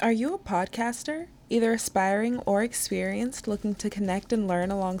Are you a podcaster, either aspiring or experienced, looking to connect and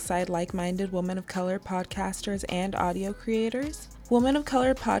learn alongside like minded women of color podcasters and audio creators? Women of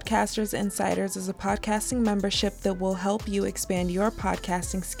Color Podcasters Insiders is a podcasting membership that will help you expand your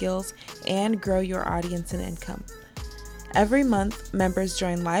podcasting skills and grow your audience and income. Every month, members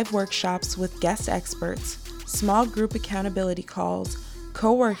join live workshops with guest experts, small group accountability calls,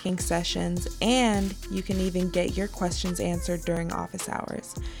 co-working sessions, and you can even get your questions answered during office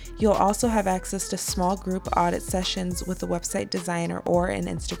hours. You'll also have access to small group audit sessions with a website designer or an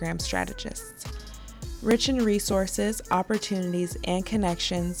Instagram strategist. Rich in resources, opportunities, and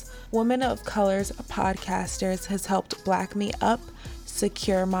connections, Women of Color's Podcasters has helped Black Me Up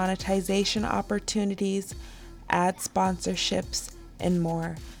secure monetization opportunities, ad sponsorships, and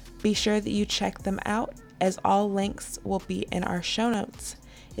more. Be sure that you check them out, as all links will be in our show notes.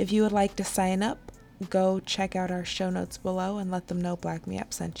 If you would like to sign up, go check out our show notes below and let them know Black Me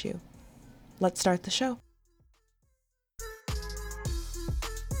Up sent you. Let's start the show.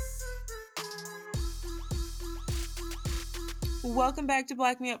 Welcome back to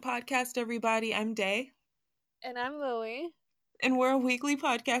Black Me Up Podcast, everybody. I'm Day. And I'm Lily. And we're a weekly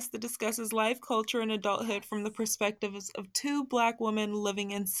podcast that discusses life, culture, and adulthood from the perspectives of two Black women living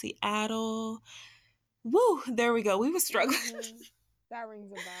in Seattle. Woo! There we go. We were struggling. Mm-hmm. That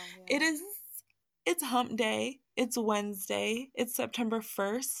rings a bell. Yeah. It's hump day. It's Wednesday. It's September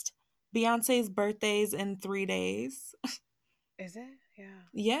 1st. Beyonce's birthday is in 3 days. Is it? Yeah.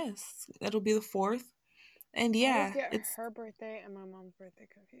 Yes. It'll be the 4th. And yeah. I always get her birthday and my mom's birthday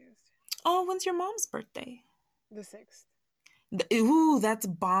confused. Oh, when's your mom's birthday? The 6th. Ooh, that's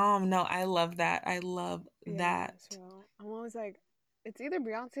bomb. No, I love that. I love that. So I'm always like, it's either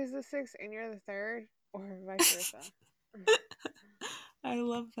Beyonce's the 6th and you're the 3rd, or vice versa. I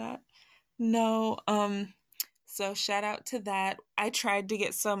love that. No, so shout out to that. I tried to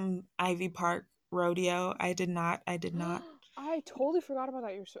get some Ivy Park rodeo. I did not. I totally forgot about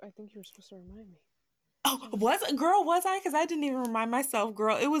that. I think you were supposed to remind me. Oh, was I? Because I didn't even remind myself,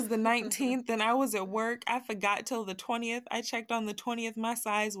 girl. It was the 19th and I was at work. I forgot till the 20th. I checked on the 20th. My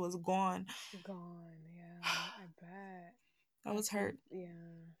size was gone. Yeah. I bet. I was hurt. Yeah.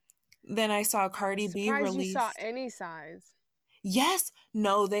 Then I saw Cardi B release. You saw any size. Yes.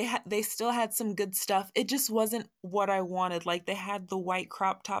 No, they still had some good stuff. It just wasn't what I wanted. Like, they had the white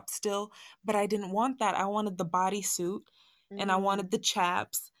crop top still, but I didn't want that. I wanted the bodysuit and I wanted the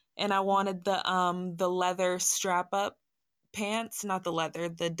chaps. And I wanted the leather strap up pants, not the leather,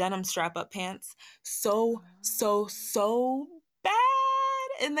 the denim strap up pants. So bad.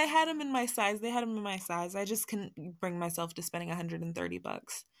 And they had them in my size. I just couldn't bring myself to spending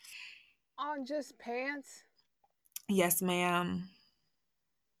 $130. On just pants? Yes, ma'am.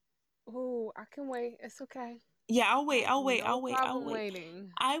 Ooh, I can wait. It's okay. Yeah, I'll wait.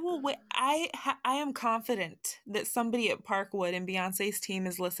 Waiting. I will wait. I am confident that somebody at Parkwood and Beyonce's team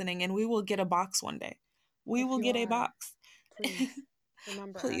is listening, and we will get a box one day. We will get a box. Please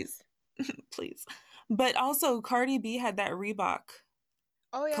remember please, please. But also, Cardi B had that Reebok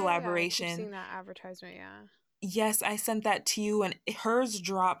collaboration. Yeah. I've seen that advertisement. Yeah. Yes, I sent that to you, and hers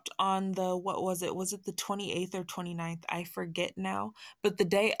dropped on the, what was it? Was it the 28th or 29th? I forget now. But the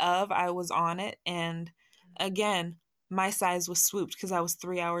day of, I was on it, and again, my size was swooped because I was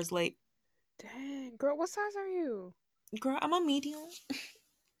 3 hours late. Dang, girl, what size are you? Girl, I'm a medium.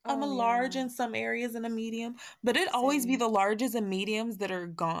 I'm a large in some areas and a medium, but it always be the larges and mediums that are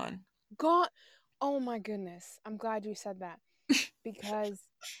gone. Gone? Oh my goodness. I'm glad you said that because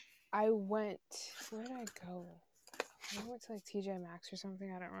I went, where did I go? I went to like TJ Maxx or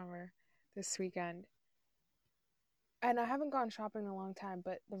something. I don't remember, this weekend. And I haven't gone shopping in a long time,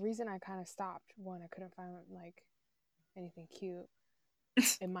 but the reason I kind of stopped, one, I couldn't find like anything cute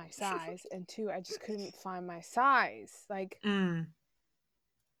in my size, and two, I just couldn't find my size. Like,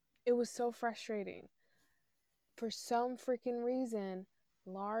 it was so frustrating. For some freaking reason,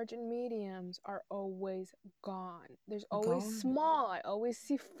 large and mediums are always gone. There's always small. I always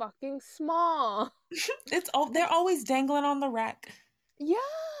see fucking small. They're always dangling on the rack.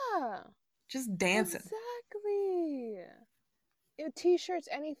 Yeah. Just dancing. Exactly. T-shirts,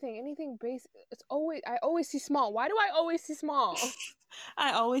 anything basic. I always see small. Why do I always see small?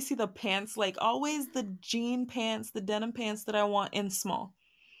 I always see the pants, like always the jean pants, the denim pants that I want in small.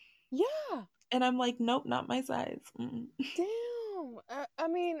 Yeah. And I'm like, nope, not my size. Damn. I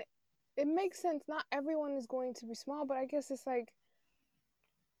mean, it makes sense. Not everyone is going to be small, but I guess it's like,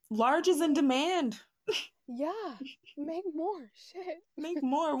 large is in demand. Yeah. Make more. Shit. Make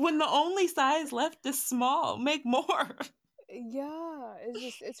more. When the only size left is small, make more. Yeah.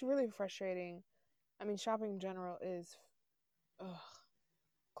 It's really frustrating. I mean, shopping in general is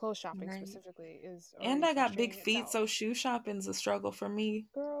clothes shopping Right. specifically is And already I got big frustrating feet, itself. so shoe shopping's a struggle for me.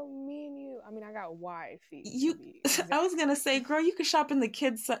 Girl, me and you. I mean, I got wide feet to You, be I exact. was gonna say, girl, you can shop in the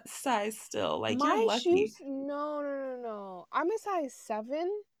kids size still. Like, you're My lucky. shoes, no. I'm a size 7,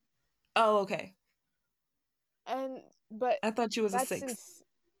 Oh, okay. but I thought you was a that's 6. since.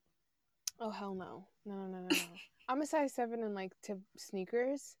 Oh hell no. No. I'm a size 7 in like to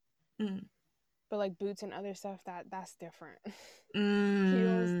sneakers, Mm. but like boots and other stuff that's different.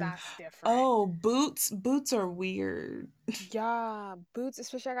 Heels, Mm. that's different. Oh, boots. Boots are weird. Yeah, boots,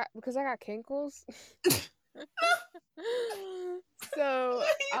 especially because I got kinkles. So,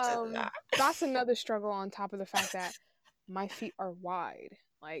 You did not. that's another struggle on top of the fact that my feet are wide.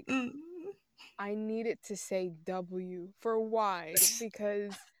 Like, Mm. I need it to say W for wide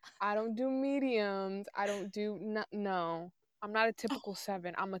because I don't do mediums. I don't do no. I'm not a typical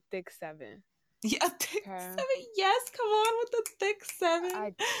 7. I'm a thick 7. Yeah, thick Okay. 7. Yes, come on with the thick 7.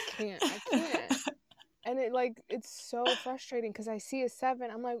 I can't. And it's so frustrating because I see a 7.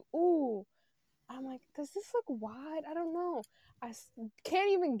 I'm like, ooh. I'm like, does this look wide? I don't know.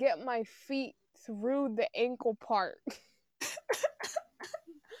 Can't even get my feet through the ankle part.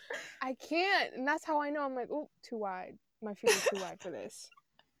 I can't. And that's how I know. I'm like, ooh, too wide. My feet are too wide for this.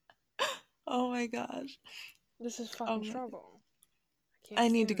 Oh my gosh. This is Oh fucking my. struggle. I I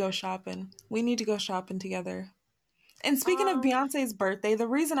can't need to stand go it. shopping. We need to go shopping together. And speaking of Um, Beyonce's birthday, the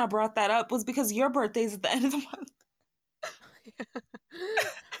reason I brought that up was because your birthday's at the end of the month.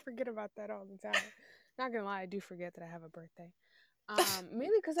 I forget about that all the time. Not gonna lie, I do forget that I have a birthday.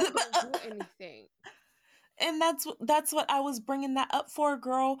 Mainly because I don't do anything. And that's what I was bringing that up for,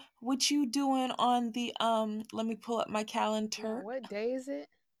 girl. What you doing on the let me pull up my Yeah, calendar. what day is it?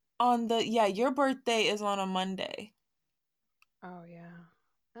 On the your birthday is on a Monday. Oh yeah.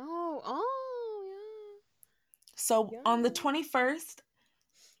 Oh So yeah. on the Yeah. 21st,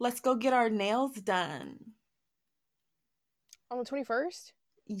 let's go get our nails done. On the 21st?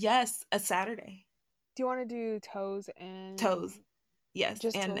 Yes, a Saturday. Do you want to do toes and Toes. Yes,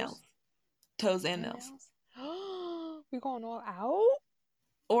 just and toes nails. Toes and and nails. nails? We going all out?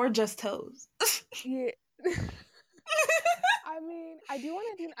 Or just toes. Yeah. I mean, I do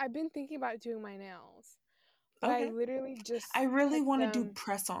want to do. I've been thinking about doing my nails, but I Okay. literally I just really cut want to do them.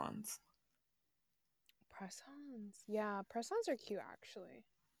 press-ons. Press-ons. Yeah, press-ons are cute actually.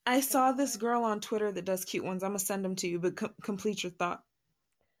 I saw this But girl on Twitter that does cute ones. I'm gonna send them to you, but complete your thought.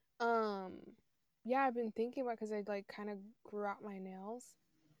 um, yeah, I've been thinking about because I like kind of grew out my nails,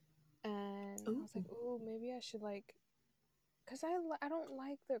 and I Ooh. was like, oh, maybe I should like, cause I don't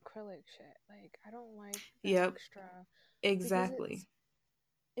like the acrylic shit. Like I don't like the Yep, extra because exactly.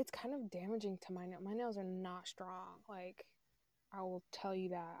 it's kind of damaging to my nails. My nails are not strong. Like I will tell you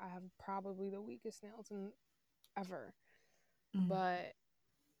that I have probably the weakest nails ever. Mm. But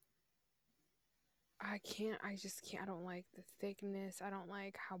I just can't. I don't like the thickness. I don't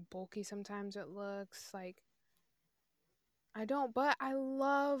like how bulky sometimes it looks. Like I don't, but I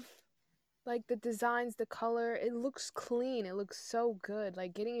love like the designs, the color. It looks clean. It looks so good.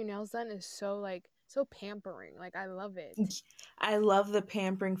 Like getting your nails done is so so pampering. Like I love it. I love the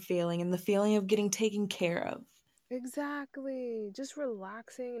pampering feeling and the feeling of getting taken care of. Exactly. Just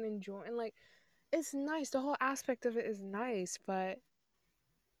relaxing and enjoying. Like it's nice. The whole aspect of it is nice, but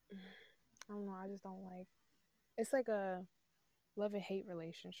I don't know. I just don't like. It's like a love and hate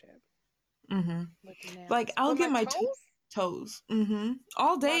relationship Mm-hmm. with Like nails. I'll But my get my toes, toes. Mm-hmm.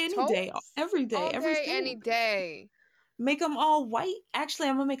 All my day, any day, toes, every day, all every day, any single day. day. Make them all white. Actually,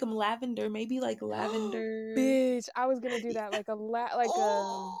 I'm gonna make them lavender. Maybe like lavender. Bitch, I was gonna do that like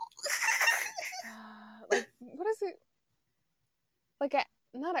Oh. like what is it? Like a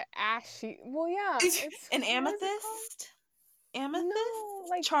not an ashy. Well, yeah, it's An what is it called? amethyst. No,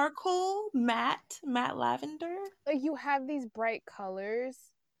 Amethyst, charcoal, matte lavender, like you have these bright colors,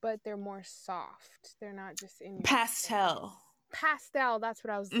 but they're more soft. They're not just in your face. pastel. Pastel, that's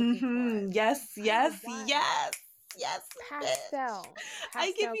what I was looking for. Mm-hmm. Yes, I don't know yes, why. yes, yes, bitch. Pastel.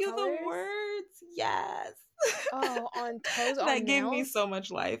 I give Pastel you the colors. words. Yes. Oh, on toes, on That gave me nails. so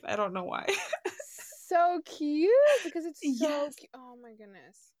much life. I don't know why. So cute because it's so Yes. cute. Oh my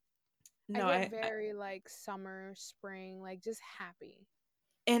goodness. I No, get very like summer, spring, like just happy.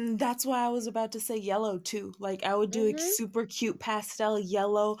 and that's why I was about to say yellow too. Like I would do a Mm-hmm. super cute pastel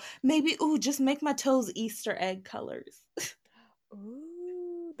yellow. Maybe just make my toes Easter egg colors.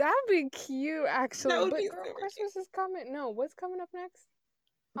 Ooh, that'd be cute That actually. would But be girl, super cute. Christmas is coming. No, what's coming up next?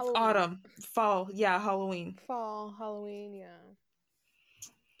 Halloween. Autumn, fall, yeah, Halloween. Fall, Halloween, yeah.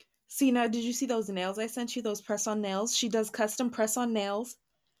 See, now, did you see those nails I sent you? Those press on nails? She does custom press on nails.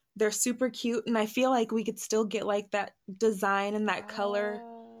 They're super cute, and I feel like we could still get like that design and that color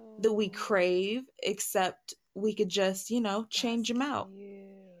that we crave, except we could just, change them out.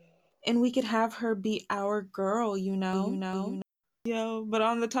 And we could have her be our girl, Yo, but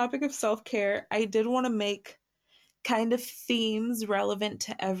on the topic of self-care, I did want to make kind of themes relevant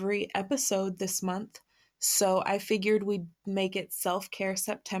to every episode this month. So I figured we'd make it Self-Care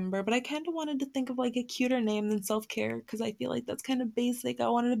September, but I kind of wanted to think of like a cuter name than self-care because I feel like that's kind of basic. I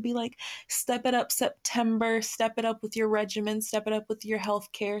wanted to be like Step It Up September, step it up with your regimen, step it up with your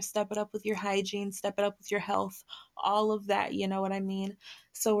health care, step it up with your hygiene, step it up with your health, all of that, you know what I mean?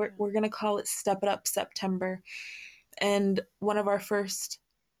 So we're going to call it Step It Up September. And one of our first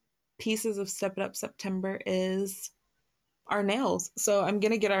pieces of Step It Up September is our nails. So I'm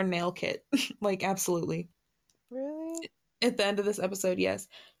going to get our nail kit. Like, absolutely. Really? At the end of this episode, yes.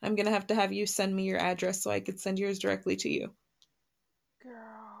 I'm going to have you send me your address so I could send yours directly to you.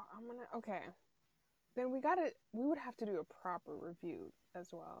 Girl, okay. Then we would have to do a proper review as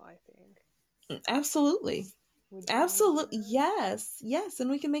well, I think. Absolutely. Absolutely. Yes. Yes. And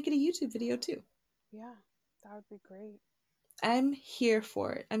we can make it a YouTube video too. Yeah, that would be great. I'm here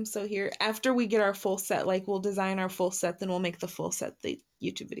for it. I'm so here. After we get our full set, like we'll design our full set, then we'll make the full set the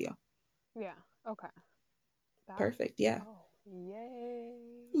YouTube video. Yeah. Okay. Perfect. Yeah. Oh, yay.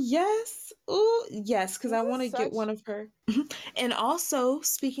 Yes. Oh, yes, because I want to get one of her. And also,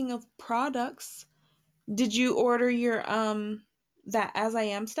 speaking of products, did you order your that As I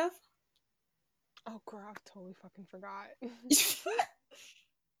Am stuff? Oh, girl, I totally fucking forgot.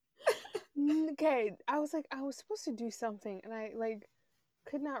 Okay, I was supposed to do something, and I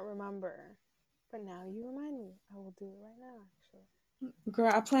could not remember. But now you remind me. I will do it right now, actually.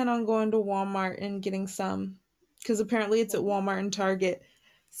 Girl, I plan on going to Walmart and getting some, because apparently it's at Walmart and Target.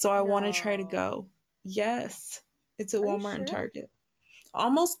 So I want to try to go. Yes, it's at Walmart and Target.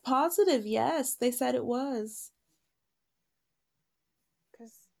 Almost positive, yes. They said it was. Wait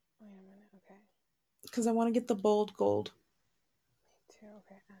a minute, okay. Because I want to get the bold gold. Me too,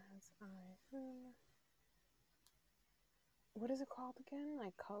 okay. As I am. What is it called again?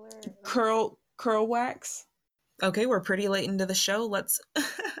 Like color? Curl wax. Okay, we're pretty late into the show. Let's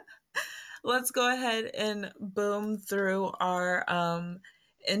go ahead and boom through our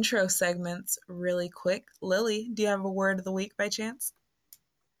intro segments really quick. Lily, do you have a word of the week by chance?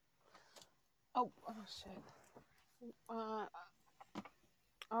 Oh shit.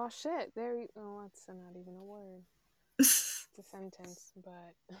 Oh shit. That's not even a word. It's a sentence,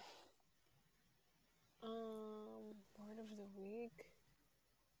 but word of the week.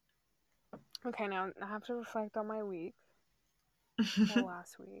 Okay, now I have to reflect on my week. Or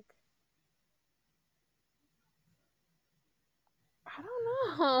last week. I don't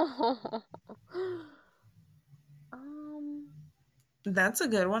know. That's a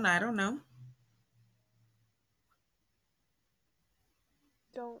good one. I don't know.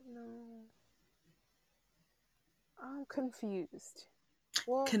 Don't know. I'm confused.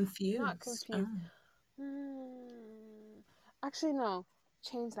 Well, confused. Not confused. Actually, no.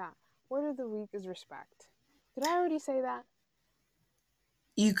 Change that. Word of the week is respect. Did I already say that?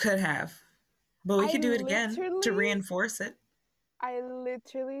 You could have. But we could do it again to reinforce it. I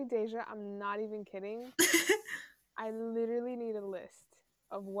literally, Deja, I'm not even kidding. I literally need a list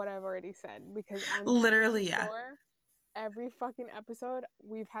of what I've already said because I'm literally sure every fucking episode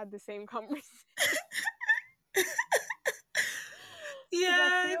we've had the same conversation.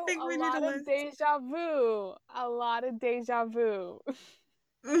 I think we need a list. Deja vu. A lot of deja vu.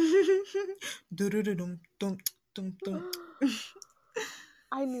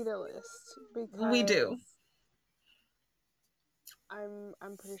 I need a list because we do. I'm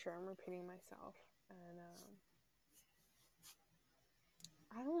pretty sure I'm repeating myself, and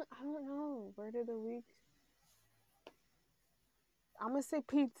I don't know. Word of the week. I'm gonna say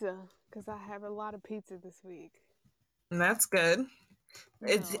pizza because I have a lot of pizza this week. That's good.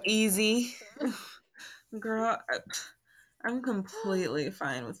 It's easy. Girl, I'm completely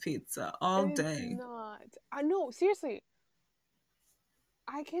fine with pizza all day. It's not. I know, seriously.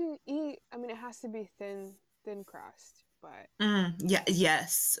 I can eat. I mean, it has to be thin crust, but yeah,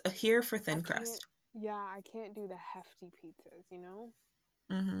 yes, here for thin crust. Yeah, I can't do the hefty pizzas. You know.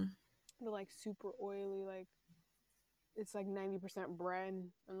 The like super oily, like it's like 90% bread,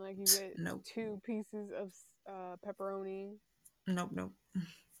 and like you get 2 pieces of pepperoni. Nope.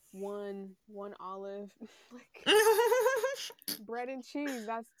 One olive, like bread and cheese.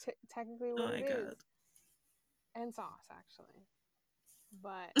 That's technically what it is. And sauce, actually.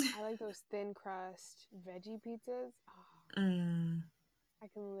 But I like those thin crust veggie pizzas. Oh, I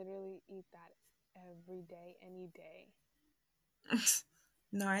can literally eat that every day, any day.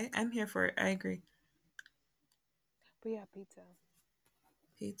 No, I'm here for it. I agree. But yeah, pizza.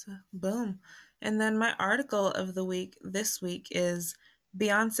 pizza. Boom. And then my article of the week this week is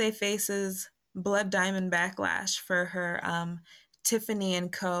Beyonce faces blood diamond backlash for her Tiffany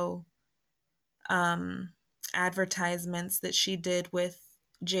and Co. Um, advertisements that she did with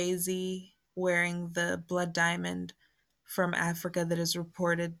Jay-Z wearing the blood diamond from Africa that is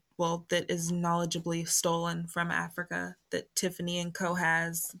reported, well, that is knowledgeably stolen from Africa that Tiffany and Co.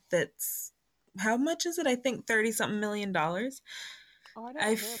 has. That's, how much is it? I think 30 something $1 million. Oh, I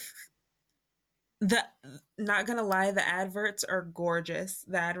I didn't hear. the not gonna lie, the adverts are gorgeous.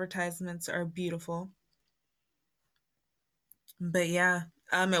 The advertisements are beautiful. But yeah,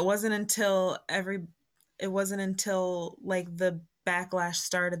 it wasn't until like the backlash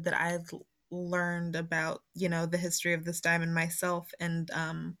started that I learned about, the history of this diamond myself and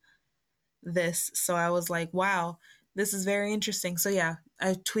this. So I was like, wow, this is very interesting. So yeah,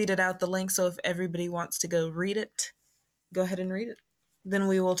 I tweeted out the link. So if everybody wants to go read it, go ahead and read it. Then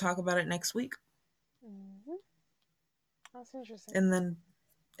we will talk about it next week. Mm-hmm. That's interesting. And then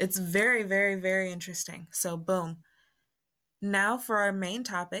it's very, very, very interesting. So boom. Now for our main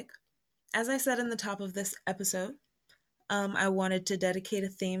topic. As I said in the top of this episode, I wanted to dedicate a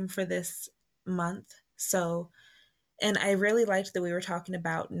theme for this month. So, and I really liked that we were talking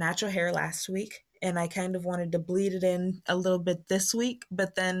about natural hair last week. And I kind of wanted to bleed it in a little bit this week,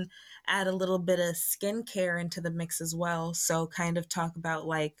 but then add a little bit of skincare into the mix as well. So, kind of talk about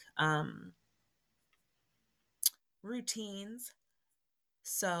like routines.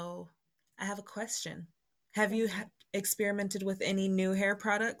 So, I have a question. Have you Mm-hmm. experimented with any new hair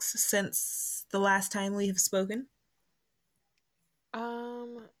products since the last time we have spoken?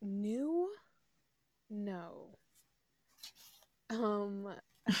 New? No.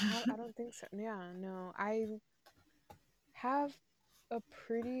 I don't think so. Yeah, no. I have a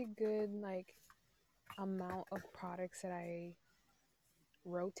pretty good like amount of products that I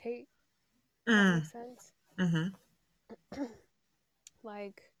rotate, if that makes Mm, sense. mm-hmm.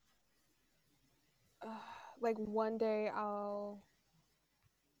 Like uh, like one day I'll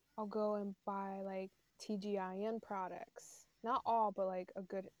go and buy like TGIN products. Not all, but like a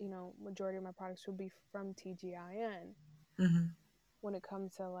good, majority of my products will be from TGIN Mm-hmm. when it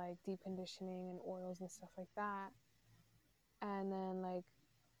comes to like deep conditioning and oils and stuff like that. And then like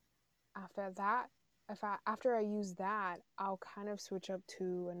after that, if I after I use that, I'll kind of switch up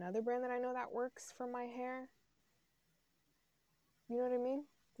to another brand that I know that works for my hair. You know what I mean?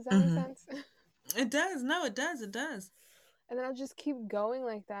 Does that make Mm-hmm. sense? It does. No, it does. It does. And then I'll just keep going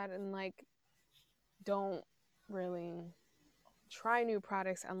like that and like don't really try new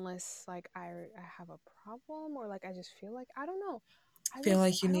products unless like I have a problem or like I just feel like I don't know. Feel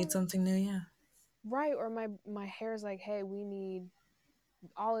like you I need don't something new, yeah. right or my hair's like, "Hey, we need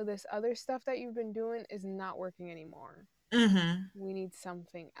all of this other stuff that you've been doing is not working anymore. Mm-hmm. We need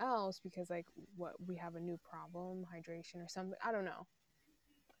something else because like what we have a new problem, hydration or something. I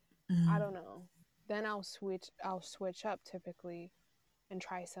Mm-hmm. don't know. Then I'll switch up typically and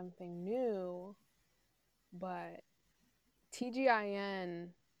try something new, but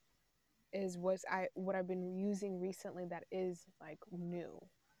TGIN is what I've been using recently that is like new.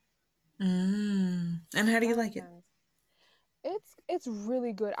 Mm. And how Does do you that like make it? sense? It's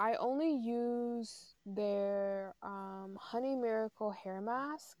really good. I only use their Honey Miracle hair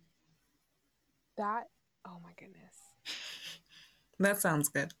mask. That oh my goodness. That sounds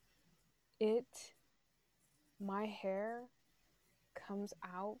good. It my hair comes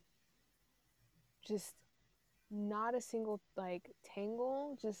out just not a single like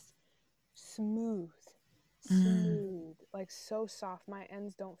tangle, just smooth. Mm. Smooth, like so soft. My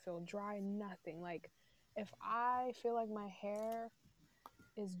ends don't feel dry, nothing. Like if I feel like my hair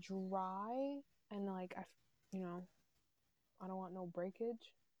is dry and like you know, I don't want no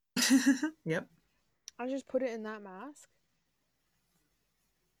breakage, Yep. I just put it in that mask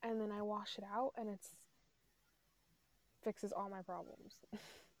and then I wash it out and it's fixes all my problems.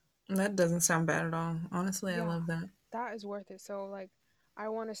 That doesn't sound bad at all. Honestly, I Yeah, love that. that is worth it. So like I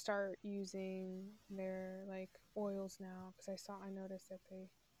want to start using their like oils now because I noticed that they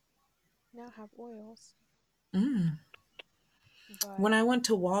now have oils. Mm. When But I went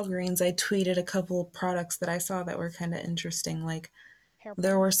to Walgreens, I tweeted a couple of products that I saw that were kind of interesting. Like hair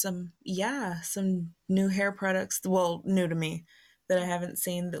there were products. some new hair products, well, new to me, that I Mm-hmm. haven't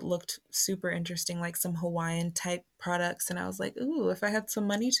seen that looked super interesting, like some Hawaiian type products. And I was like, ooh, if I had some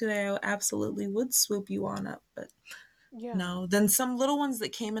money today, I absolutely would swoop you on up. But Yeah. no. Then some little ones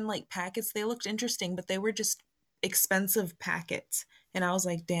that came in like packets, they looked interesting, but they were just expensive packets. And I was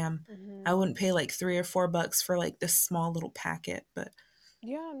like, damn, I Mm-hmm. wouldn't pay like $3 or $4 for like this small little packet. But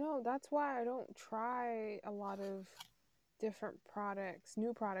Yeah, no, that's why I don't try a lot of different products,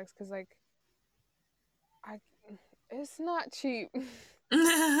 new products, because like it's not cheap.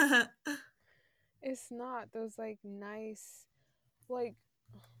 It's not those like nice, like,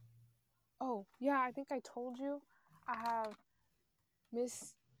 oh yeah, I think I told you I have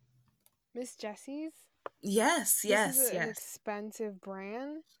Miss Jessie's. Yes, This is yes, an yes. expensive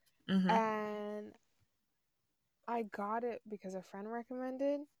brand, Mm-hmm. and I got it because a friend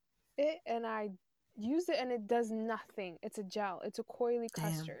recommended it, and I use it, and it does nothing. It's a gel. It's a coily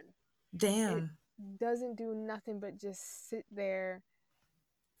custard. It Damn. doesn't do nothing but just sit there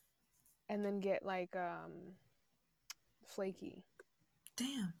and then get like flaky.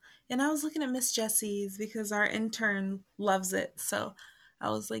 Damn. And I was looking at Miss Jessie's because our intern loves it. So I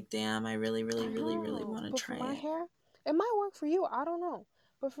was like, damn, I really, really, I really, really know, want to but for try my it. hair, it might work for you. I don't know,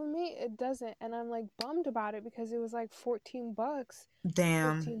 but for me, it doesn't, and I'm like bummed about it because it was like $14,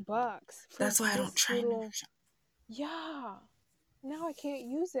 Damn. $15 for That's why I don't this try new little. shop. Yeah, now I can't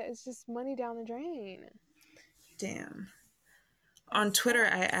use it. It's just money down the drain. Damn. It On Twitter,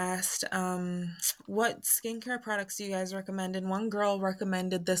 I sucks. asked, what skincare products do you guys recommend? And one girl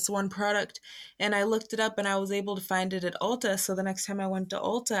recommended this one product, and I looked it up and I was able to find it at Ulta. So the next time I went to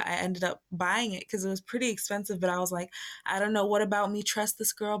Ulta, I ended up buying it because it was pretty expensive. But I was like, I don't know what about me trust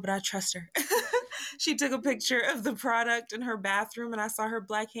this girl, but I trust her. She took a picture of the product in her bathroom, and I saw her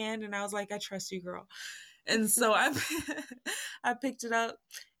black hand, and I was like, I trust you, girl. And so I picked it up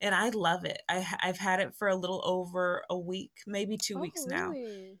and I love it. I've had it for a little over a week, maybe 2 weeks Oh, now.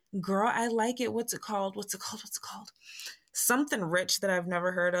 really? Girl, I like it. What's it called? Something rich that I've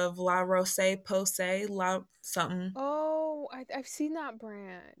never heard of. La Roche Posay, La something. Oh, I've seen that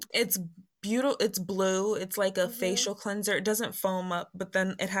brand. It's beautiful. It's blue. It's like a Mm-hmm. facial cleanser. It doesn't foam up, but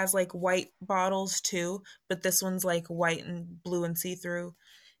then it has like white bottles too. But this one's like white and blue and see-through,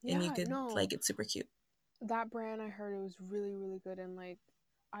 and you Yeah, could no, like it's super cute. that brand I heard it was really, really good, and like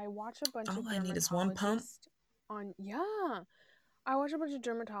I watch a bunch of All I need is one pump. dermatologists on, yeah, I watch a bunch of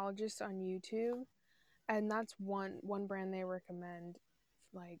dermatologists on YouTube, and that's one brand they recommend,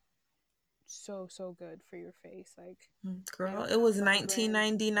 like so good for your face. Like I Girl, don't it have was that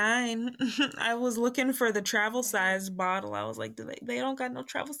brand. 19.99. I was looking for the travel Dang. size bottle. I was like, they don't got no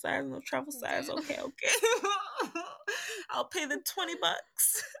travel size, no travel size. Damn. Okay, okay. I'll pay the $20.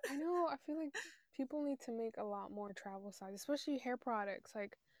 I know. I feel like people need to make a lot more travel size, especially hair products.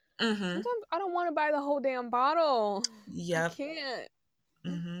 Like Mm-hmm. sometimes I don't want to buy the whole damn bottle. I Yep. can't.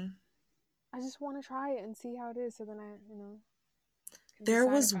 Mm-hmm. I just want to try it and see how it is, so then I, can There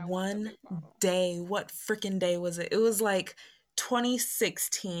decide was if I want the one big bottle. day. What freaking day was it? It was like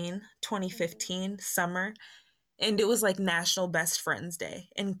 2016, Mhm. 2015 summer. And it was like National Best Friends Day.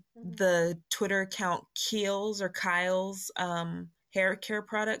 And Mhm. the Twitter account Kiehl's or Kyle's hair care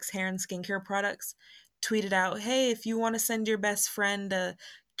products, hair and skincare products, tweeted out, hey, if you want to send your best friend a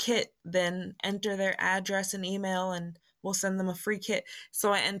kit, then enter their address and email and we'll send them a free kit.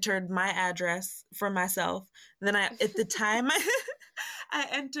 So I entered my address for myself. Then at the time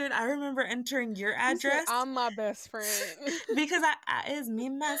I remember entering your You said address I'm my best friend. because I is me,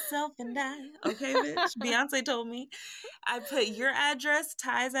 myself, and I. Okay, bitch. Beyonce told me. I put your address,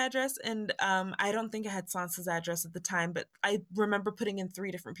 Ty's address, and I don't think I had Sansa's address at the time, but I remember putting in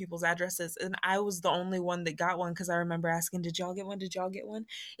 3 different people's addresses, and I was the only one that got one because I remember asking, "Did y'all get one? Did y'all get one?"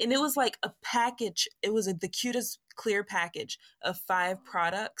 And it was like a package. It was the cutest clear package of 5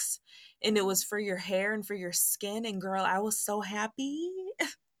 products, and it was for your hair and for your skin. And girl, I was so happy.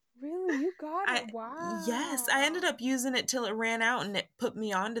 Really? You got I it? Yes, I ended Wow. up using it till it ran out and it put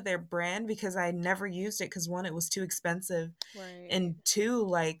me onto their brand because I never used it because one, it was too expensive, Right. and two,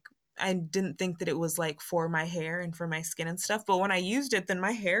 like I didn't think that it was like for my hair and for my skin and stuff. But when I used it, then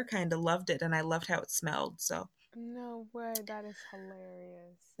my hair kind of loved it and I loved how it smelled. So No way. That is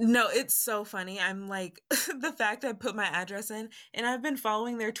hilarious. no, it's so funny. I'm like the fact I put my address in and I've been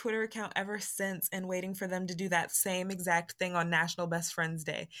following their Twitter account ever since and waiting for them to do that same exact thing on National Best Friends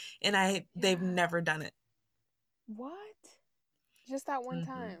Day. And they've Yeah. never done it. What? Just that one Hmm.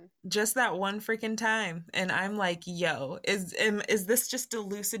 time. Just that one freaking time, and I'm like, "Yo, is this just a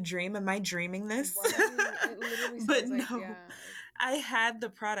lucid dream? Am I dreaming this?" Right. It literally But sounds like, no, yeah. I had the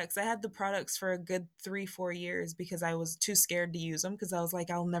products. I had the products for a good 3, 4 years because I was too scared to use them because I was like,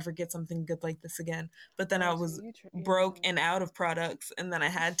 "I'll never get something good like this again." But then I Oh, so was yeah. broke and out of products, and then I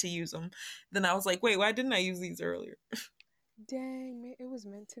had to use them. Then I was like, "Wait, why didn't I use these earlier?" Dang, it was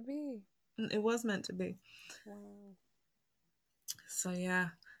meant to be. It was meant to be. Wow. So yeah.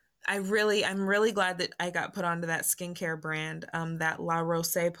 I'm really glad that I got put onto that skincare brand, that La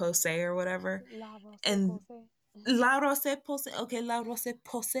Roche Posay or whatever. La Rosa And Pose. La Roche Posay, okay, La Roche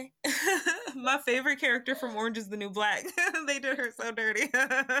Posay. My favorite character from Orange is the New Black. They did her so dirty.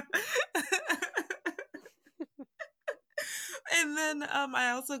 And then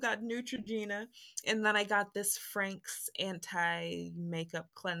I also got Neutrogena, and then I got this Frank's anti-makeup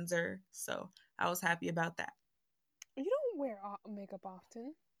cleanser. So I was happy about that. You don't wear makeup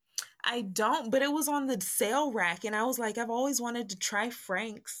often. I don't, but it was on the sale rack, and I was like, I've always wanted to try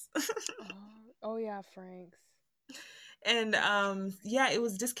Frank's. Oh yeah, Frank's. And yeah, it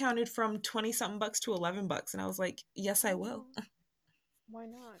was discounted from 20 something bucks to $11, and I was like, yes, I will. Why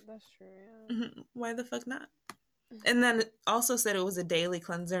not? That's true. Yeah. Why the fuck not? And then it also said it was a daily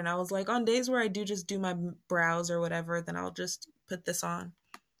cleanser, and I was like, on days where I do just do my brows or whatever, then I'll just put this on.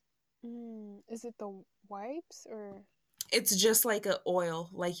 Is it the wipes or? It's just like an oil,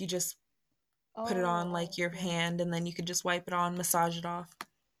 like you just put it on like your hand, and then you could just wipe it on, massage it off.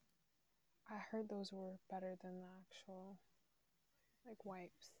 I heard those were better than the actual like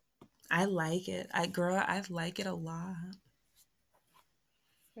wipes. I like it. I like it a lot.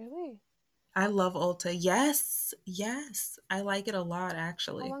 Really? I love Ulta. Yes. I like it a lot,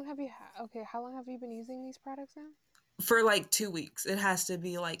 actually. How long have you been using these products now? For like 2 weeks. It has to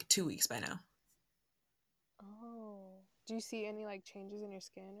be like 2 weeks by now. Oh. Do you see any like changes in your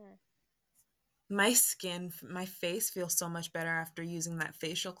skin or? My face feels so much better after using that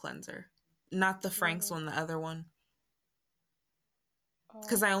facial cleanser. Not the Frank's one, the other one.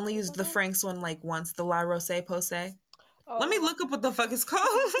 Because I only used the Frank's one like once, the La Roche-Posay. Let me look up what the fuck it's called.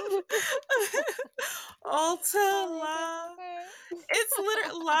 Ulta La. It's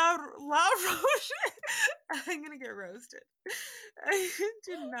literally La Roche. I'm gonna get roasted. I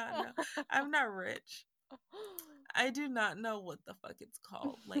do not know. I'm not rich. I do not know what the fuck it's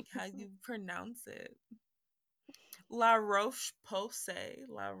called. Like how you pronounce it. La Roche-Posay.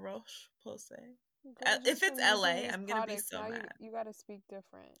 La Roche-Posay. If it's LA, I'm gonna be so mad. You gotta speak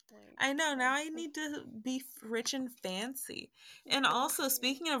different. I know. Now I need to be rich and fancy. And also,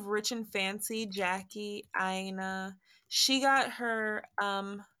 speaking of rich and fancy, Jackie Aina, she got her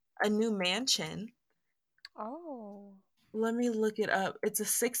a new mansion. Oh. Let me look it up. It's a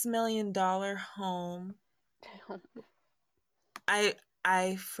 $6 million home. Damn. I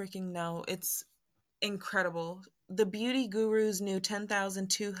freaking know. It's incredible. The beauty guru's new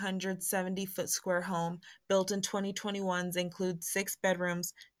 10,270-foot square home, built in 2021s, includes 6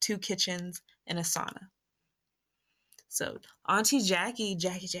 bedrooms, 2 kitchens, and a sauna. So Auntie Jackie.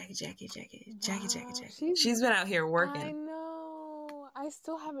 She's been out here working. I know. I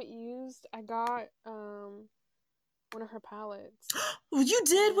still haven't used. I got one of her palettes. You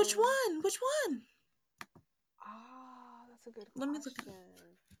did? Which one? That's a good question. Let me look.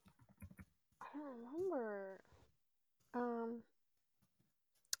 I don't remember.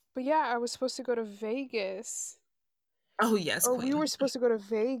 But yeah, I was supposed to go to Vegas. Oh yes, or queen. We were supposed to go to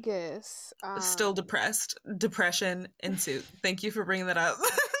Vegas. Still depressed. Depression ensued. Thank you for bringing that up.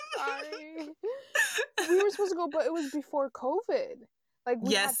 Sorry. We were supposed to go, but it was before COVID. Like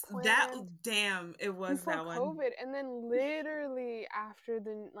we had planned it was before that one. COVID, and then literally after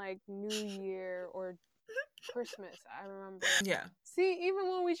the like New Year or Christmas, I remember. Yeah. See, even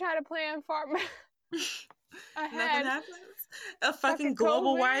when we try to plan far nothing happens. A fucking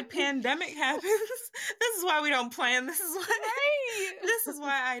global-wide pandemic happens. This is why we don't plan. This is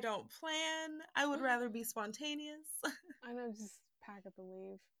why I don't plan. I would rather be spontaneous. I know, just pack up and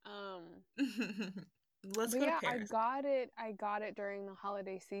leave. Let's go to Paris. I got it during the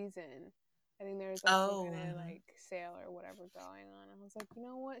holiday season. I think there's like some kind of like sale or whatever going on. I was like, you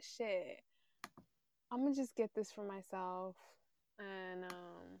know what, shit, I'm gonna just get this for myself. And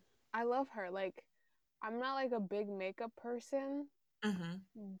I love her. Like, I'm not like a big makeup person,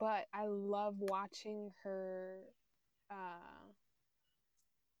 but I love watching her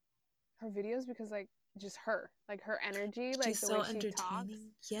videos because like just her energy, like she's the so way she entertaining. Talks.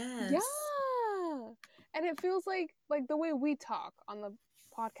 Yes. Yeah. And it feels like the way we talk on the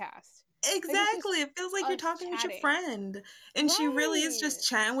podcast. Exactly. Like, it feels like you're talking with your friend. And she really is just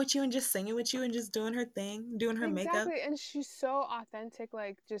chatting with you and just singing with you and just doing her thing, doing her makeup. Exactly. And she's so authentic,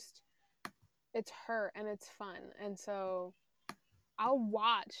 like it's her and it's fun. And so I'll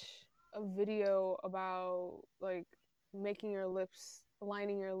watch a video about like making your lips,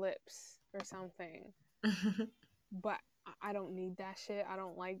 lining your lips or something. But I don't need that shit. I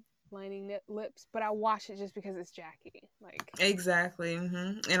don't like lining lips, but I watch it just because it's Jackie. Like, exactly.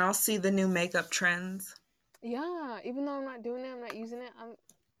 And I'll see the new makeup trends. Yeah, even though I'm not doing it, I'm not using it.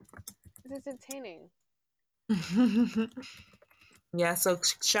 It's entertaining. Yeah, so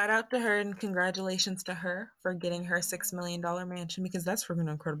shout out to her and congratulations to her for getting her $6 million mansion, because that's freaking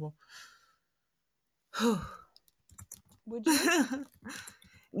incredible. Would you?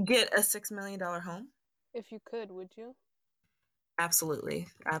 Get a $6 million home? If you could, would you? Absolutely.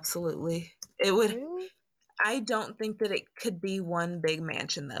 Absolutely. It would. Really? I don't think that it could be one big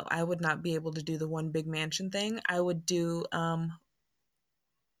mansion though. I would not be able to do the one big mansion thing. I would do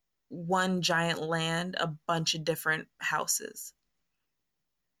one giant land, a bunch of different houses.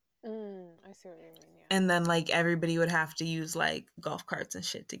 I see what you mean, yeah. And then like everybody would have to use like golf carts and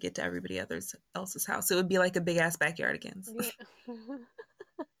shit to get to everybody else's house. It would be like a big ass backyard again. Yeah.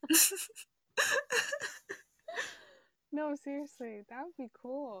 No, seriously, that would be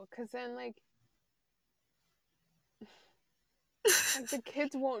cool. Cause then like the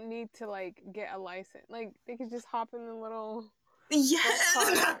kids won't need to like get a license. Like they could just hop in the little Yes,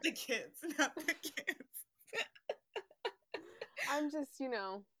 cart. not the kids, not the kids. I'm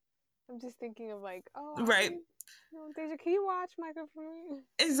just thinking of like, oh, Right. Deja, can you watch Micah for me?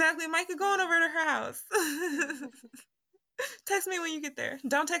 Exactly. Micah going over to her house. Text me when you get there.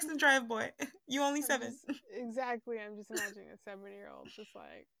 Don't text and drive, boy. You only 7. Exactly. I'm just imagining a 7-year-old just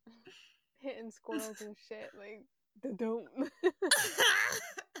like hitting squirrels and shit. Like, don't.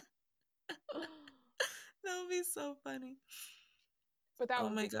 That would be so funny. But that Oh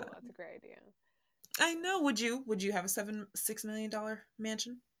would my be cool. God. That's a great idea. I know. Would you have a $6 million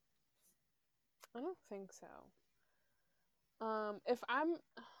mansion? I don't think so. If I'm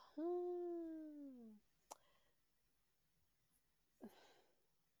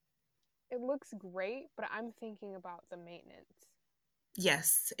it looks great, but I'm thinking about the maintenance.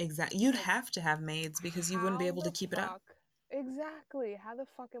 Yes, exactly. You'd Like, have to have maids because you wouldn't be able to keep it up. Exactly. How the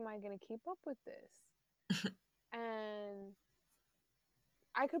fuck am I going to keep up with this? And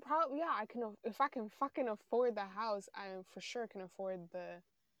I could probably, I can, if I can fucking afford the house, I for sure can afford the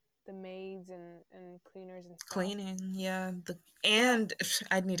maids and cleaners and stuff. Cleaning, yeah. And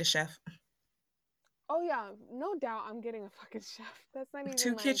I'd need a chef. Oh yeah, no doubt I'm getting a fucking chef. That's not even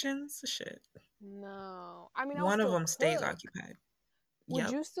 2 like, kitchens? Shit. no. I mean, I'll One of still them stays cook. occupied. Would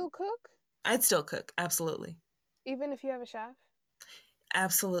Yep. you still cook? I'd still cook, absolutely. Even if you have a chef?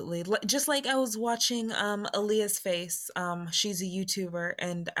 Absolutely. Just like I was watching Aaliyah's Face. She's a YouTuber,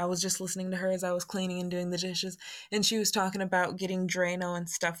 and I was just listening to her as I was cleaning and doing the dishes, and she was talking about getting Drano and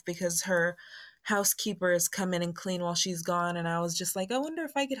stuff because her housekeepers come in and clean while she's gone, and I was just like, I wonder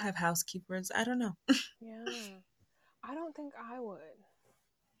if I could have housekeepers. I don't know. Yeah. I don't think I would.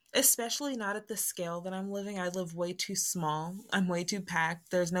 Especially not at the scale that I'm living. I live way too small. I'm way too packed.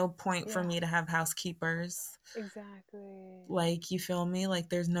 There's no point for me to have housekeepers. Exactly. Like, you feel me? Like,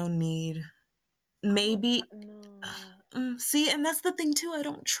 there's no need. Maybe. No. See, and that's the thing too. I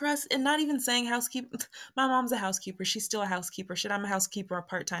don't trust, and not even saying housekeeper. My mom's a housekeeper. She's still a housekeeper. Shit, I'm a housekeeper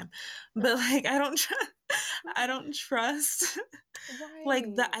part time. But like, I don't trust. I don't trust. Right.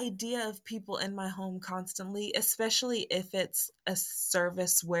 Like the idea of people in my home constantly, especially if it's a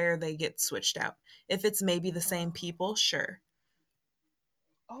service where they get switched out. If it's maybe the same people, sure.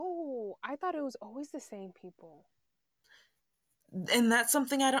 Oh, I thought it was always the same people. And that's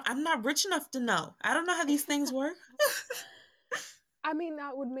something I'm not rich enough to know. I don't know how these things work. I mean,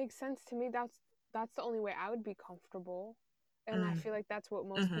 that would make sense to me. That's the only way I would be comfortable. And I feel like that's what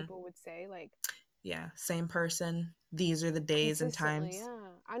most people would say. Like, yeah, same person. These are the days and times. Yeah.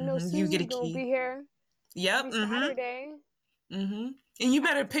 I know You get a Susan's gonna key. be here Yep. every Saturday. And you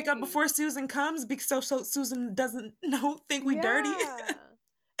better pick up before Susan comes because so Susan doesn't think we dirty.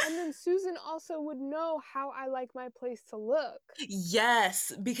 And then Susan also would know how I like my place to look.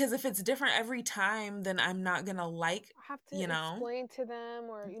 Yes, because if it's different every time, then I'm not gonna I have to explain to them,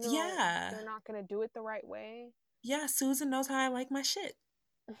 or they're not gonna do it the right way. Yeah, Susan knows how I like my shit.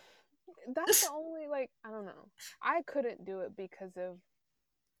 That's the only, like, I don't know. I couldn't do it because of,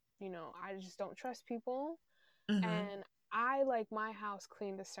 I just don't trust people. And I like my house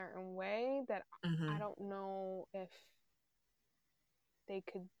cleaned a certain way that I don't know if they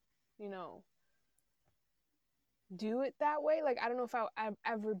could, do it that way. Like, I don't know if I'd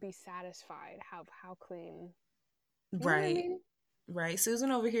ever be satisfied how clean. You know what I mean? Right.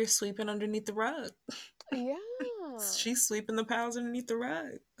 Susan over here sweeping underneath the rug. Yeah. She's sweeping the piles underneath the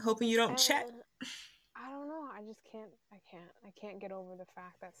rug, hoping you don't check. I don't know. I just can't. I can't get over the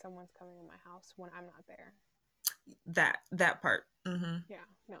fact that someone's coming in my house when I'm not there. That part. Yeah.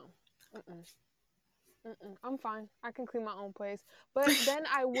 No. I'm fine. I can clean my own place. But then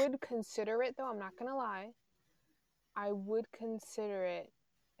I would consider it, though. I'm not gonna lie. I would consider it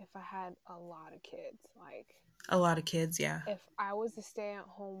if I had a lot of kids. Like, a lot of kids, yeah. If I was a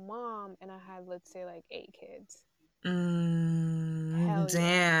stay-at-home mom and I had, let's say, like 8 kids. Hell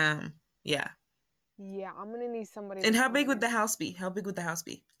damn. Yeah. Yeah, I'm gonna need somebody. And how big would the house be?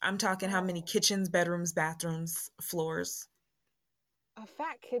 I'm talking how many kitchens, bedrooms, bathrooms, floors? a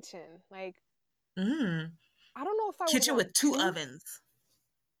fat kitchen. Like, Mm. I don't know if I would Kitchen want with two two. ovens.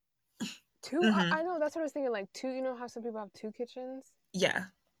 Two? Mm-hmm. I know, that's what I was thinking. Like, two, you know how some people have two kitchens? Yeah.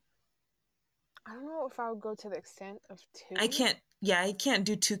 I don't know if I would go to the extent of I two. can't, yeah, I can't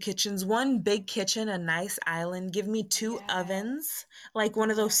do two kitchens. One big kitchen, a nice island. Give me two ovens, Yes. like one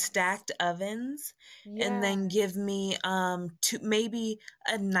of those Yes. stacked ovens, and then give Yes. me two, maybe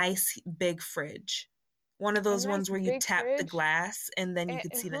a nice big fridge. One of A those nice ones where you big tap the fridge glass and then you and,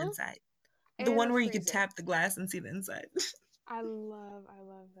 could see the huh? inside. The And one a where you could freezer. tap the glass and see the inside. I love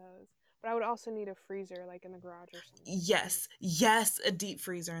those. But I would also need a freezer like in the garage or something. Yes, yes, a deep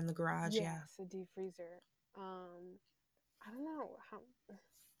freezer in the garage, yeah. Yes, a deep freezer. I don't know how.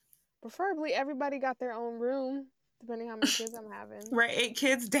 Preferably, everybody got their own room, depending how many kids I'm having. Right, 8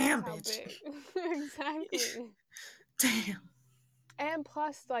 kids? That's Damn, how bitch. big. Exactly. Damn. And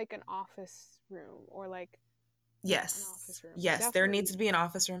plus, like an office room or like, yeah, an Yes, office room. yes, there needs Definitely. to be an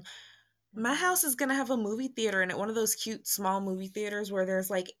office room. My Mm-hmm. house is gonna have a movie theater in it, one of those cute small movie theaters where there's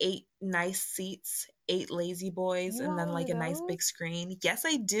like 8 nice seats, 8 lazy boys, You and want then one like of a nice big those? screen. Yes,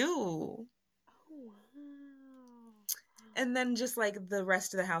 I do. Oh, wow. And then just like the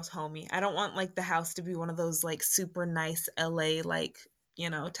rest of the house homey. I don't want like the house to be one of those like super nice LA like,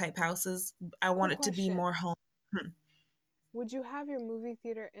 type houses. I want Quick it to be question. more home. Hmm. Would you have your movie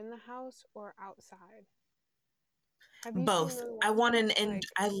theater in the house or outside? Have you seen Both. those I ones want where an it's and like,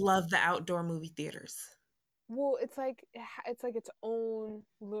 I love the outdoor movie theaters. well, it's like its own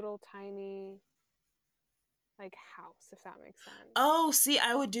little tiny like house, if that makes sense. Oh, see,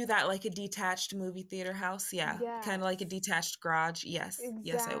 I would do that like a detached movie theater house. Yeah. Kind of like a Yes, detached garage. Yes.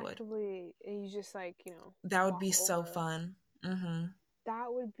 Yes, I would. exactly. And you just like, That would walk be so over. fun. Mm-hmm.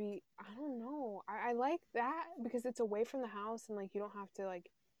 That would be, I don't know. I like that because it's away from the house and like you don't have to like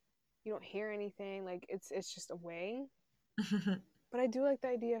you don't hear anything. Like it's just away. But I do like the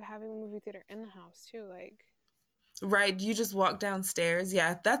idea of having a movie theater in the house too. Like, Right, you just walk downstairs.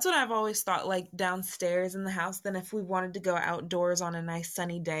 Yeah, that's what I've always thought, like downstairs in the house. Then if we wanted to go outdoors on a nice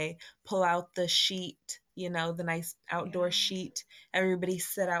sunny day, pull out the sheet, the nice outdoor yeah, sheet. Everybody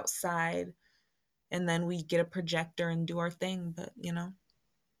sit outside, and then we get a projector and do our thing. But,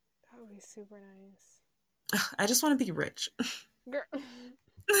 that would be super nice. I just want to be rich. Girl,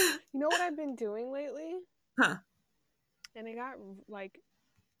 you know what I've been doing lately? Huh. And it got like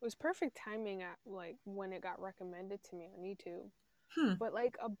it was perfect timing at like when it got recommended to me on YouTube. Hmm. But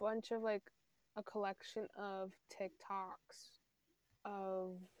like a bunch of like a collection of TikToks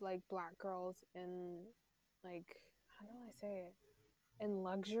of like black girls in like how do I say it? In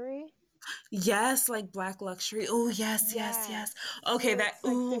luxury. Yes, like black luxury. Oh, yes, yes, yes. Yes. Okay, And that, it's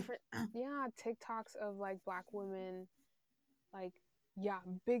like ooh. different, yeah, TikToks of like black women, like, yeah,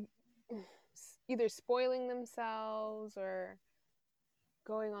 big, either spoiling themselves or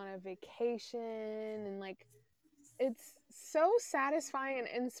going on a vacation. And like, it's so satisfying and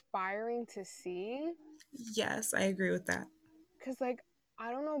inspiring to see. Yes, I agree with that. Cause like,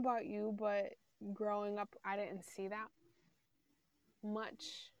 I don't know about you, but growing up, I didn't see that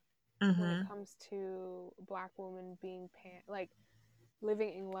much when it Mm-hmm. comes to black women being like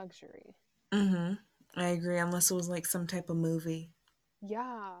living in luxury. Mm-hmm. I agree, unless it was like some type of movie.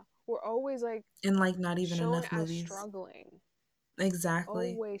 Yeah, we're always like And like not even shown enough as movies. struggling,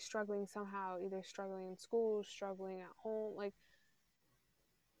 Exactly. always struggling somehow, either struggling in school, struggling at home, like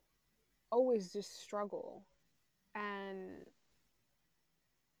always just struggle. And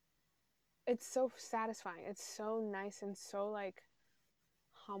it's so satisfying. It's so nice and so like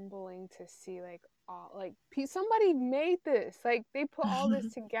humbling to see like all like somebody made this. Like they put all this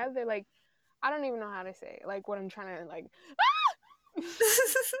together. Like I don't even know how to say it. Like what I'm trying to like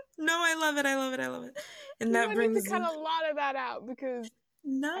No, I love it. I love it. I love it. And you that might need to brings cut a lot of that out because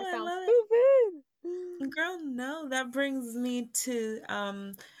no, I I sound love it. stupid. Girl, no, that brings me to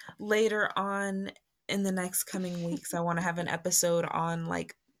later on in the next coming weeks. I want to have an episode on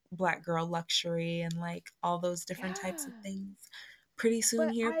like black girl luxury and like all those different types of Yeah. things. Pretty soon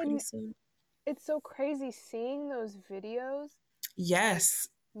But here, pretty soon. it's so crazy seeing those videos, like Yes,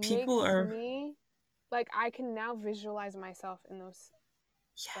 people makes are me like I can now visualize myself in those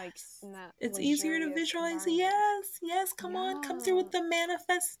like yes. in that It's easier to luxurious visualize. environment. Yes, yes, come on, come through Yeah. with the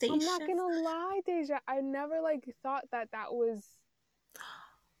I'm not manifestation. gonna lie, Deja. I never like thought that that was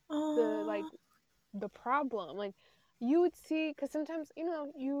the like Oh. the problem. Like you would see, because sometimes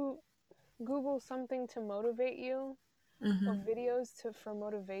you Google something to motivate you or Mm-hmm. videos to for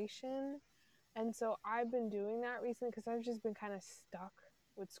motivation. And so I've been doing that recently because I've just been kind of stuck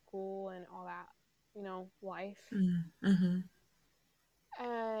with school and all that, life. Mm-hmm.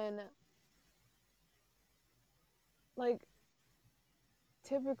 And like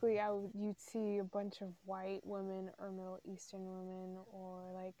typically you'd see a bunch of white women or Middle Eastern women, or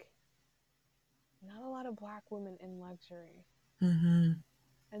like not a lot of black women in luxury. Mm-hmm.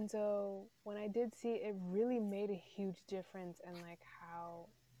 And so when I did see it, it really made a huge difference in like how,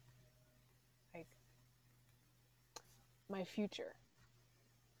 like, my future,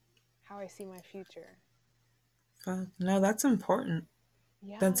 how I see my future. No, that's important.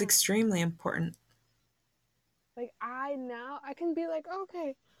 Yeah. That's extremely important. Like I can be like,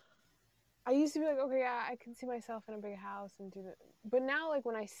 okay, I used to be like, okay, yeah, I can see myself in a big house and do that. But now, like,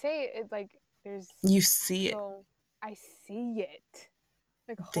 when I say it, it's like there's You see it. actual, I see it.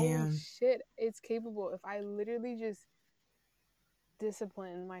 Like, holy Damn. shit, it's capable. If I literally just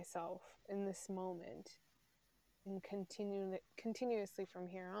discipline myself in this moment and continuously from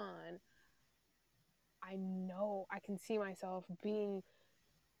here on, I know I can see myself being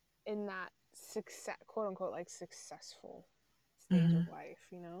in that success, quote unquote, like successful stage Mm-hmm. of life,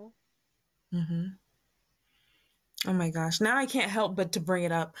 you know? Mm-hmm. Oh my gosh. Now I can't help but to bring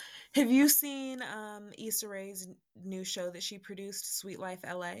it up. Have you seen Issa Rae's new show that she produced, Sweet Life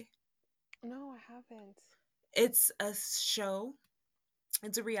LA? No, I haven't. It's a show.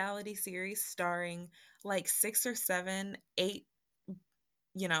 It's a reality series starring like 6 or 7, 8,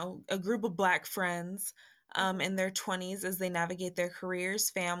 a group of Black friends in their 20s as they navigate their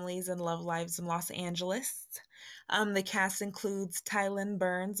careers, families, and love lives in Los Angeles. The cast includes Tylen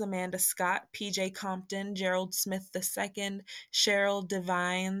Burns, Amanda Scott, PJ Compton, Gerald Smith II, Cheryl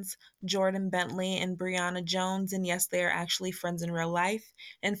Devines, Jordan Bentley, and Brianna Jones. And yes, they are actually friends in real life.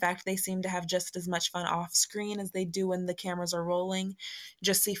 In fact, they seem to have just as much fun off screen as they do when the cameras are rolling.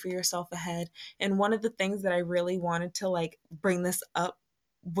 Just see for yourself ahead. And one of the things that I really wanted to like bring this up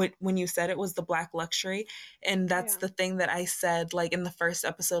when you said it was the Black luxury, and that's the thing that I said like in the first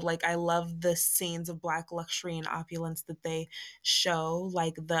episode, like I love the scenes of Black luxury and opulence that they show,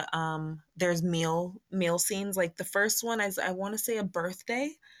 like there's meal scenes. Like the first one is, I want to say, a birthday,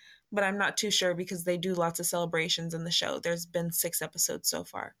 but I'm not too sure because they do lots of celebrations in the show. There's been 6 episodes so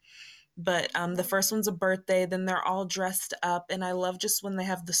far, but the first one's a birthday. Then they're all dressed up, and I love just when they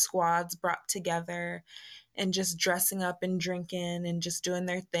have the squads brought together and just dressing up and drinking and just doing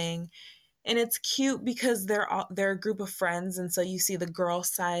their thing. And it's cute because they're a group of friends, and so you see the girl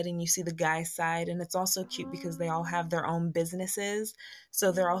side and you see the guy side, and it's also cute because they all have their own businesses,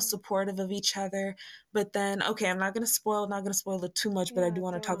 so they're all supportive of each other. But then, okay, I'm not going to spoil it too much, but I do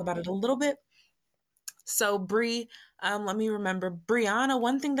want to talk about it a little bit. So Brie, let me remember. Brianna,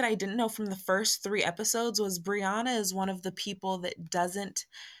 one thing that I didn't know from the first 3 episodes was Brianna is one of the people that doesn't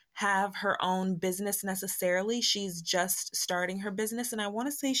have her own business necessarily. She's just starting her business. And I want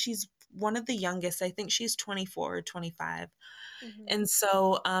to say she's one of the youngest. I think she's 24 or 25. And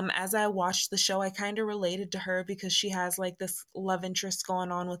so as I watched the show, I kind of related to her because she has like this love interest going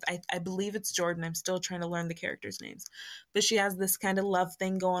on with, I believe it's Jordan. I'm still trying to learn the characters' names. But she has this kind of love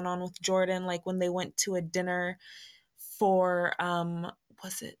thing going on with Jordan. Like when they went to a dinner for,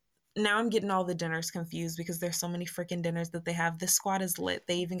 was it? Now I'm getting all the dinners confused because there's so many freaking dinners that they have. This squad is lit.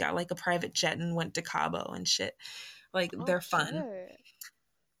 They even got like a private jet and went to Cabo and shit. Like they're fun.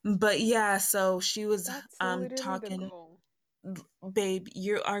 But yeah, so she was That's literally the talking, goal. babe,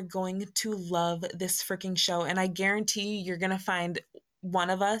 you are going to love this freaking show. And I guarantee you're going to find one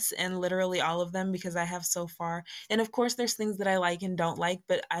of us in literally all of them because I have so far. And of course, there's things that I like and don't like,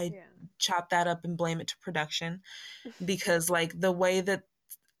 but I chop that up and blame it to production because, like, the way that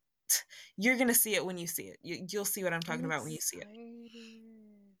you're going to see it when you see it, you'll see what I'm talking about when you see it.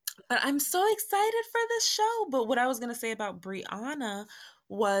 But I'm so excited for this show. But what I was going to say about Brianna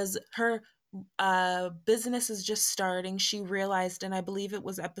was her business is just starting. She realized, and I believe it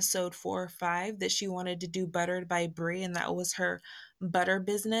was episode 4 or 5, that she wanted to do Buttered by Brie, and that was her butter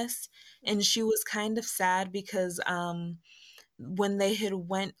business. And she was kind of sad because when they had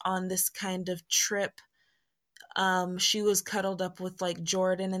went on this kind of trip, she was cuddled up with like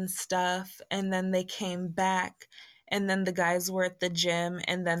Jordan and stuff, and then they came back. And then the guys were at the gym,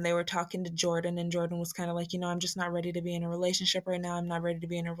 and then they were talking to Jordan, and Jordan was kind of like, I'm just not ready to be in a relationship right now. I'm not ready to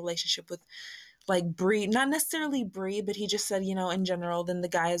be in a relationship with like Brie, not necessarily Brie, but he just said, in general. Then the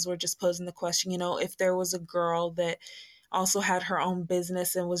guys were just posing the question, if there was a girl that also had her own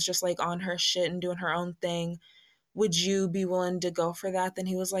business and was just like on her shit and doing her own thing, would you be willing to go for that? Then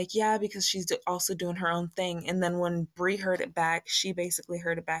he was like, yeah, because she's also doing her own thing. And then when Brie heard it back, she basically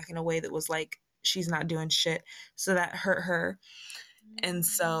heard it back in a way that was like, she's not doing shit. So that hurt her. And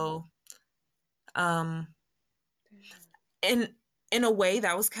so, in a way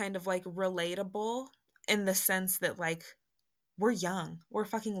that was kind of like relatable in the sense that like we're young, we're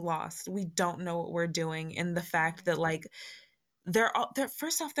fucking lost, we don't know what we're doing, and the fact that like they're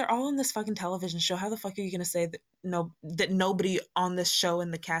first off, they're all on this fucking television show. How the fuck are you gonna say that nobody on this show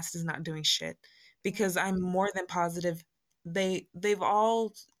in the cast is not doing shit? Because Right. I'm more than positive they've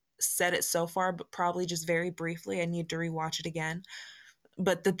all said it so far, but probably just very briefly. I need to rewatch it again.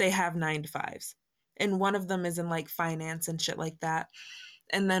 But that they have 9 to 5s. And one of them is in like finance and shit like that.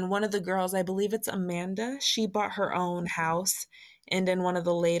 And then one of the girls, I believe it's Amanda, she bought her own house. And in one of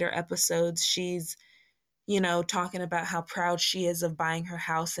the later episodes, she's, talking about how proud she is of buying her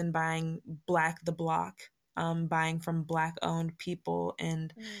house and buying Black the Block, buying from Black owned people.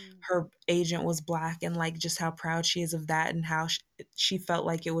 And her agent was Black, and like just how proud she is of that, and how she felt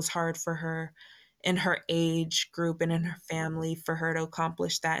like it was hard for her in her age group and in her family for her to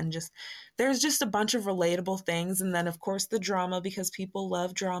accomplish that. And just there's just a bunch of relatable things. And then, of course, the drama, because people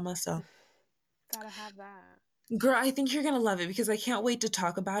love drama. So, gotta have that. girl, I think you're going to love it because I can't wait to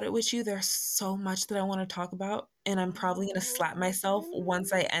talk about it with you. There's so much that I want to talk about. And I'm probably going to slap myself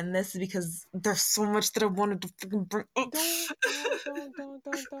once I end this because there's so much that I wanted to fucking bring up. Don't.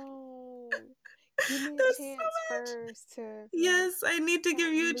 Give me a chance first to. Yes, I need to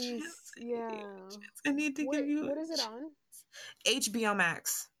give you a least, chance. Yeah. I need to give you. What is it on? HBO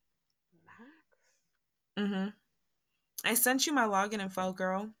Max. Max? Mm-hmm. I sent you my login info,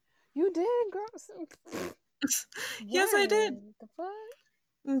 girl. You did, girl. Yes, I did. The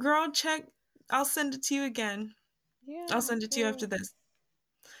fuck? Girl, check. I'll send it to you again. Yeah. I'll send it to you after this.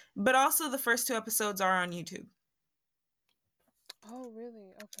 But also, the first 2 episodes are on YouTube. Oh,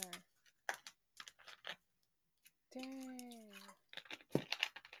 really? Okay. Dang.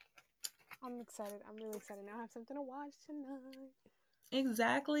 I'm excited. I'm really excited. Now I have something to watch tonight.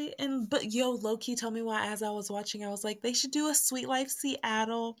 Exactly. But yo, low-key, tell me why as I was watching, I was like, they should do a Sweet Life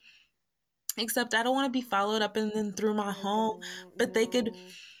Seattle. Except I don't want to be followed up and then through my home. But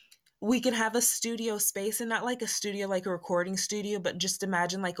we could have a studio space, and not like a studio, like a recording studio, but just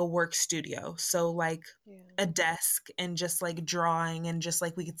imagine like a work studio. So like a desk and just like drawing, and just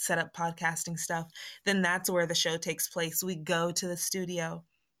like we could set up podcasting stuff. Then that's where the show takes place. We go to the studio.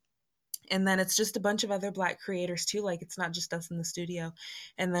 And then it's just a bunch of other Black creators too. Like it's not just us in the studio.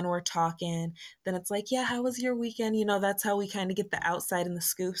 And then we're talking. Then it's like, yeah, how was your weekend? That's how we kind of get the outside and the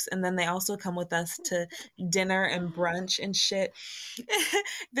scoops. And then they also come with us to dinner and brunch and shit.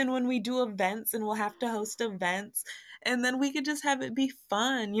 Then when we do events, and we'll have to host events, and then we could just have it be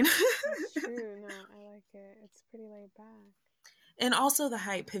fun, That's true. No, I like it. It's pretty laid back. And also The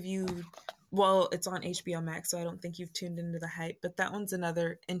Hype. Well, it's on HBO Max, so I don't think you've tuned into The Hype, but that one's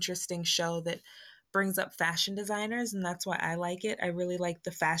another interesting show that brings up fashion designers, and that's why I like it. I really like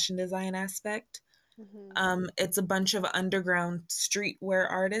the fashion design aspect. It's a bunch of underground streetwear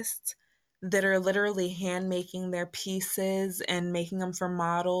artists that are literally hand making their pieces and making them for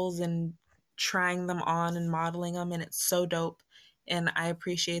models and trying them on and modeling them, and it's so dope. And I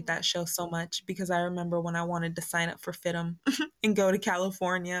appreciate that show so much because I remember when I wanted to sign up for FITM and go to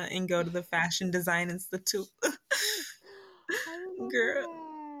California and go to the Fashion Design Institute. I remember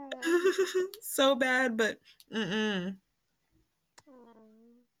Girl. that. So bad, but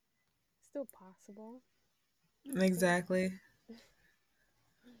Still possible. Exactly.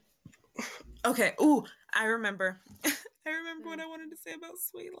 Okay. Ooh, I remember. I remember what I wanted to say about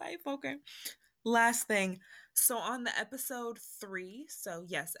Sweet Life. Okay. Last thing. So on the episode 3,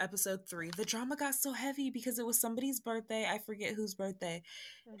 episode 3, the drama got so heavy because it was somebody's birthday. I forget whose birthday.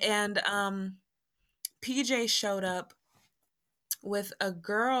 And PJ showed up with a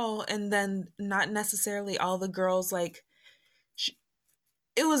girl, and then not necessarily all the girls, like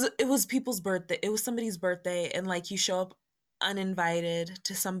it was people's birthday. It was somebody's birthday, and like you show up uninvited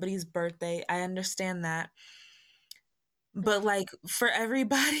to somebody's birthday. I understand that. But like for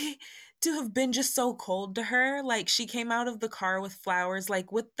everybody to have been just so cold to her, like she came out of the car with flowers,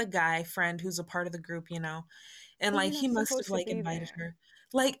 like with the guy friend who's a part of the group, and like he must have like invited her.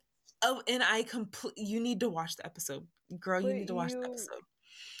 Like, oh, and you need to watch the episode. Girl, you need to watch the episode.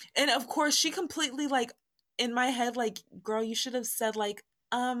 And of course she completely, like, in my head, like, girl, you should have said like,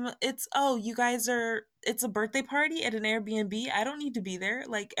 it's a birthday party at an Airbnb. I don't need to be there.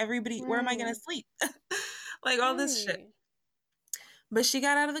 Like everybody, where am I gonna sleep? Like all this shit. But she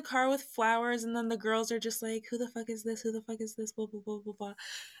got out of the car with flowers, and then the girls are just like, who the fuck is this? Who the fuck is this? Blah, blah, blah, blah, blah.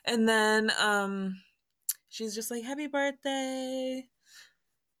 And then she's just like, happy birthday.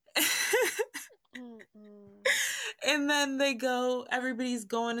 And then everybody's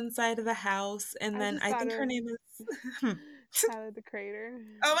going inside of the house, and then I think her name is Tyler the Creator.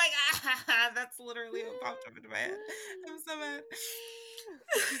 Oh my god, that's literally what popped up into my head. I'm so mad.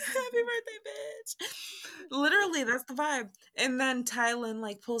 Happy birthday, Literally, that's the vibe. And then Tylen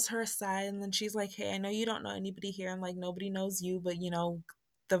like pulls her aside, and then she's like, "Hey, I know you don't know anybody here, and like nobody knows you, but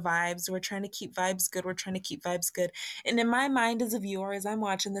the vibes. We're trying to keep vibes good. We're trying to keep vibes good." And in my mind as a viewer, as I'm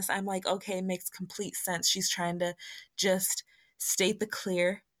watching this, I'm like, okay, it makes complete sense. She's trying to just state the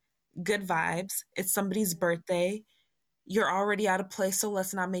clear, good vibes. It's somebody's birthday. You're already out of place, so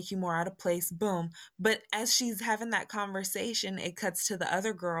let's not make you more out of place. Boom. But as she's having that conversation, it cuts to the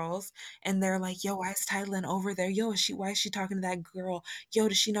other girls, and they're like, "Yo, why is Tylen over there? Yo, why is she talking to that girl? Yo,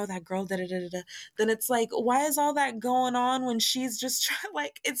 does she know that girl? Da da da da." Then it's like, why is all that going on when she's just trying?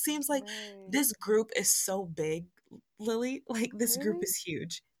 Like, it seems like Right. this group is so big, Lily. Like, this group Really? is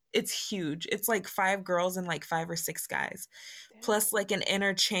huge. It's huge. It's like 5 girls and like 5 or 6 guys, Damn. plus like an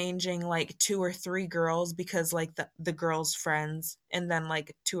interchanging like 2 or 3 girls because like the girls' friends, and then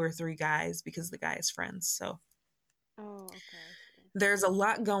like 2 or 3 guys because the guys' friends. So Oh, okay. I see. there's a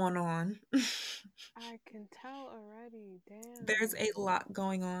lot going on. I can tell already. There's a Damn. lot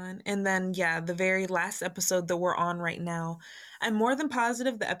going on. And then, yeah, the very last episode that we're on right now, I'm more than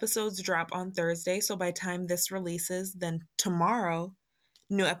positive the episodes drop on Thursday. So by the time this releases, then tomorrow,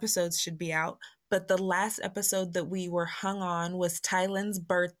 new episodes should be out. But the last episode that we were hung on was Tylen's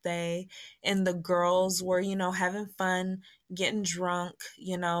birthday, and the girls were, having fun, getting drunk,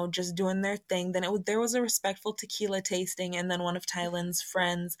 just doing their thing. Then there was a respectful tequila tasting, and then one of Tylen's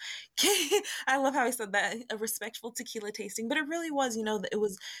friends. I love how I said that, a respectful tequila tasting, but it really was, it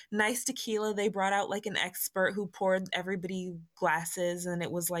was nice tequila. They brought out like an expert who poured everybody glasses, and it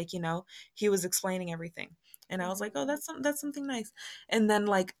was like, he was explaining everything. And I was like, oh, that's something nice. And then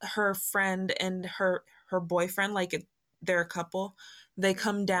like her friend and her boyfriend, like they're a couple. They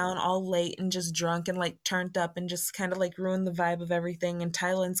come down all late and just drunk and like turned up and just kind of like ruined the vibe of everything. And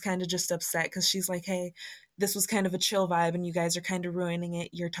Tylen's kind of just upset because she's like, hey, this was kind of a chill vibe and you guys are kind of ruining it.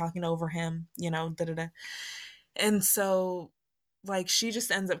 You're talking over him, da da da. And so like she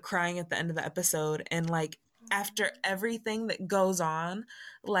just ends up crying at the end of the episode. And like after everything that goes on,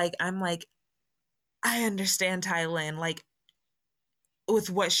 like I'm like, I understand Tylen, like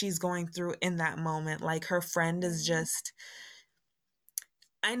with what she's going through in that moment. Like her friend is just,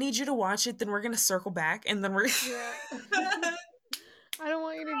 I need you to watch it, then we're gonna circle back and then we're Yeah. I don't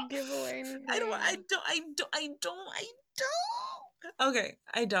want you to give away anything. I don't. Okay,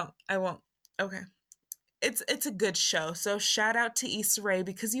 I won't. Okay. It's a good show. So shout out to Issa Rae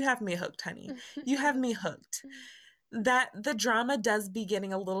because you have me hooked, honey. You have me hooked. That the drama does be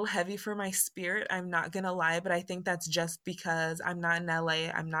getting a little heavy for my spirit. I'm not gonna lie, but I think that's just because I'm not in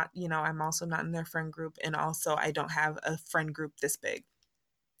LA. I'm not, I'm also not in their friend group, and also I don't have a friend group this big.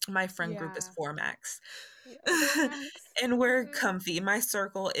 My friend group is Yeah. 4 max. Yeah, 4 max. And we're comfy. My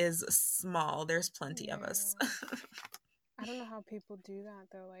circle is small. There's plenty of us. I don't know how people do that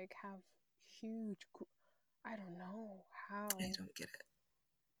though. Like have huge. I don't know how. I don't get it.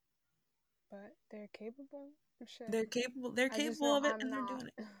 But they're capable of shit. They're capable. They're I just capable know of it, I'm and they're not. doing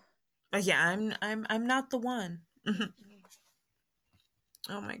it. But yeah, I'm not the one.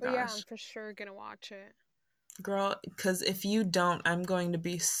 Oh my But yeah, I'm gosh, for sure gonna watch it. girl. Because if you don't, I'm going to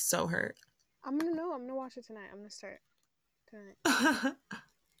be so hurt. I'm gonna watch it tonight. I'm gonna start tonight.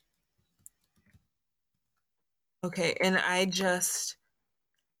 Okay, and I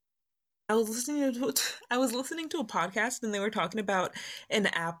was listening to a podcast, and they were talking about an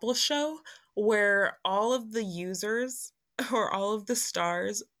Apple show where all of the users or all of the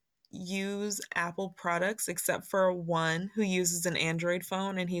stars use Apple products except for one who uses an Android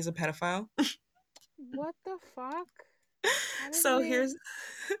phone, and he's a pedophile. What the fuck? So What?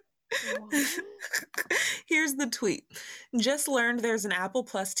 here's the tweet. Just learned there's an Apple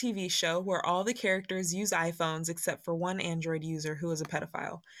Plus TV show where all the characters use iPhones except for one Android user who is a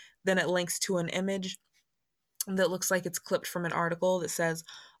pedophile. Then it links to an image that looks like it's clipped from an article that says,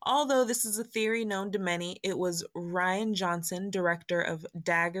 although this is a theory known to many, it was Rian Johnson, director of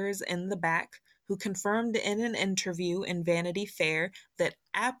Daggers in the Back, who confirmed in an interview in Vanity Fair that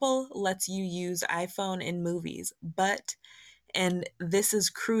Apple lets you use iPhone in movies, but, and this is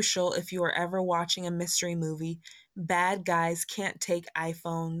crucial if you are ever watching a mystery movie, bad guys can't take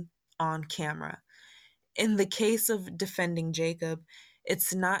iPhone on camera. In the case of Defending Jacob,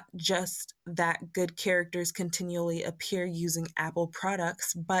 it's not just that good characters continually appear using Apple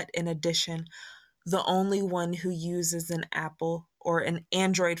products, but in addition, the only one who uses an Apple or an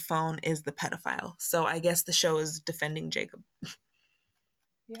Android phone is the pedophile. So I guess the show is Defending Jacob.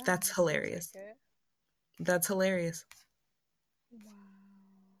 Yeah, That's hilarious. like That's hilarious. Wow.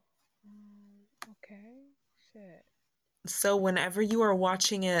 Okay. Shit. So whenever you are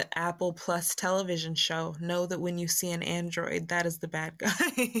watching an Apple Plus television show, know that when you see an Android, that is the bad guy.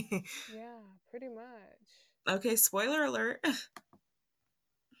 Yeah, pretty much. Okay, spoiler alert.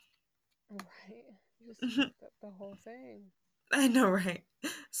 Right. You just fucked up the whole thing. I know, right?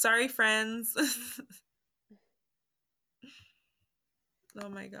 Sorry, friends. Oh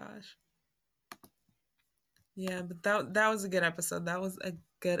my gosh. Yeah, but that was a good episode. That was a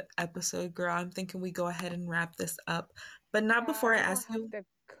good episode, girl. I'm thinking we go ahead and wrap this up, but not Yeah, before I I don't ask have you. to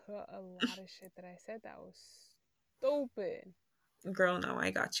cut a lot of shit that I said that was stupid. Girl, no,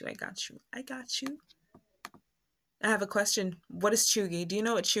 I got you. I got you. I got you. I have a question. What is cheugy? Do you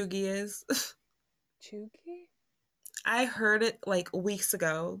know what cheugy is? Cheugy? I heard it like weeks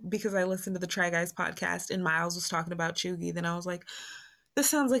ago because I listened to the Try Guys podcast and Miles was talking about cheugy. Then I was like, this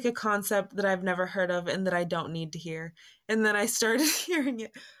sounds like a concept that I've never heard of and that I don't need to hear. And then I started hearing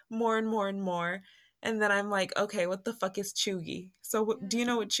it more and more and more. And then I'm like, okay, what the fuck is cheugy? So do you Yeah.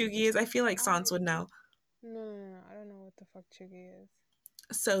 know what cheugy is? I feel like Sans would know. No. I don't know what the fuck cheugy is.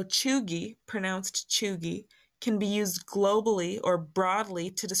 So cheugy, pronounced cheugy, can be used globally or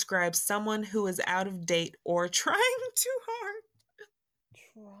broadly to describe someone who is out of date or trying too hard.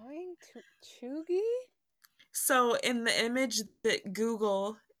 Trying to cheugy? So in the image that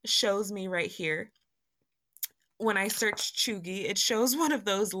Google shows me right here, when I search cheugy, it shows one of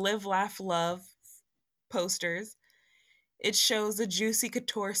those live, laugh, love posters. It shows a Juicy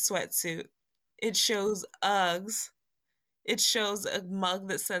Couture sweatsuit. It shows Uggs. It shows a mug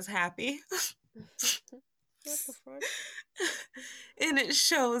that says happy. What the fuck? And it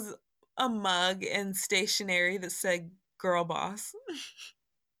shows a mug and stationery that said girl boss.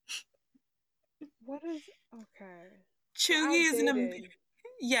 What is okay? So Cheugy is outdated.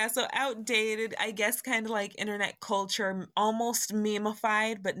 yeah, so outdated, I guess kind of like internet culture, almost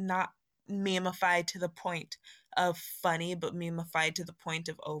memeified, but not memeified to the point of funny, but memeified to the point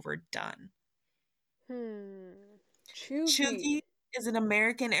of overdone. Cheugy. Cheugy is an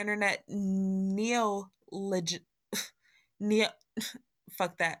American internet neo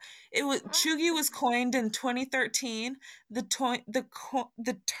fuck that. It was Cheugy was coined in 2013.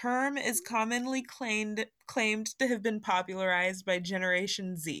 The term is commonly claimed to have been popularized by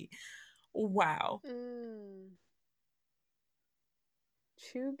Generation Z. Wow.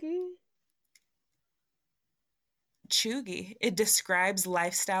 Cheugy? Cheugy. It describes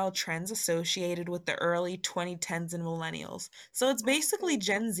lifestyle trends associated with the early 2010s and millennials. So it's I don't basically think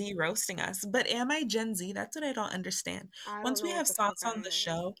Gen Z roasting us. But am I Gen Z? That's what I don't understand. I don't Once we know what have the fuck Sauce I on the am.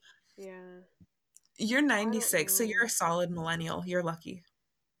 show, Yeah. you're I don't 96, so you're a know. solid millennial. You're lucky.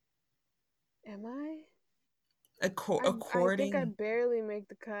 Am I? I think I According, barely make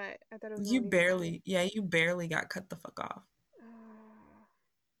the cut. I thought it was you 95. barely, yeah, you barely got cut the fuck off.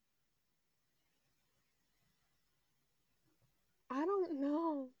 I don't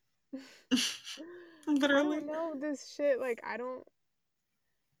know. I Literally. don't know this shit. Like, I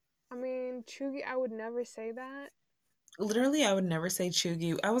mean, Cheugy, I would never say that. Literally, I would never say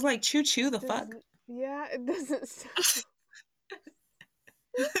cheugy. I was like, choo choo, the fuck? Doesn't, yeah, it doesn't sound.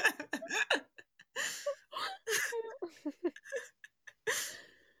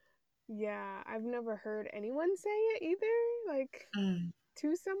 Yeah, I've never heard anyone say it either, like Mm,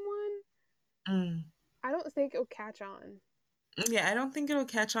 to someone. mm. I don't think it'll catch on. Yeah, I don't think it'll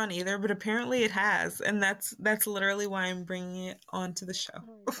catch on either, but apparently it has, and that's literally why I'm bringing it onto the show.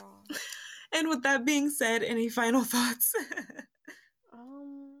 Oh my god. And with that being said, any final thoughts?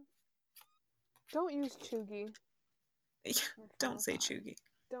 Don't use Cheugy. Yeah, My don't final say thought. cheugy.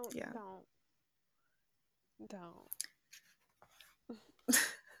 Don't, Yeah. don't, don't.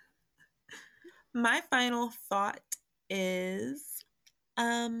 My final thought is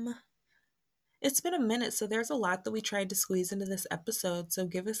um it's been a minute, so there's a lot that we tried to squeeze into this episode. So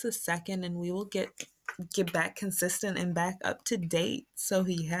give us a second and we will get back consistent and back up to date. So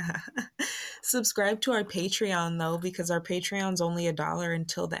yeah. Subscribe to our Patreon though, because our Patreon's only $1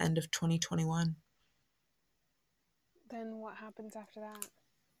 until the end of 2021. Then what happens after that?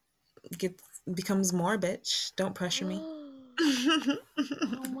 Becomes more, bitch. Don't pressure me.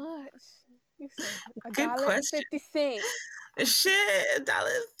 How much? You said a Good dollar and question. 50 cents. Shit, $1.75.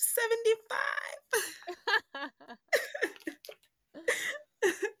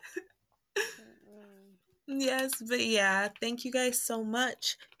 Yes, but yeah, thank you guys so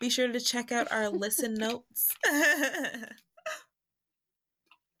much. Be sure to check out our listen notes.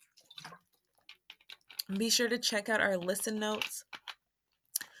 Be sure to check out our listen notes.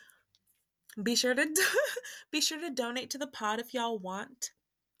 Be sure to be sure to donate to the pod if y'all want.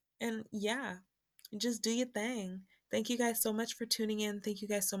 And yeah, just do your thing. Thank you guys so much for tuning in. Thank you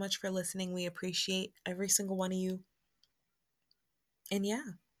guys so much for listening. We appreciate every single one of you. And yeah.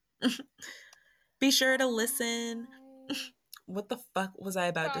 Be sure to listen. What the fuck was I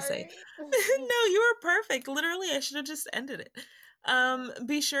about to say? Sorry. No, you were perfect. Literally, I should have just ended it.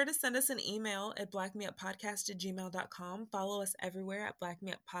 Be sure to send us an email at blackmeuppodcast@gmail.com. Follow us everywhere at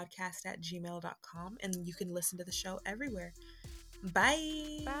blackmeuppodcast@gmail.com, and you can listen to the show everywhere.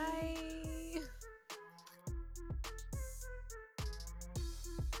 Bye. Bye.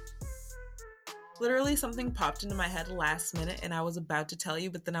 Literally, something popped into my head last minute, and I was about to tell you,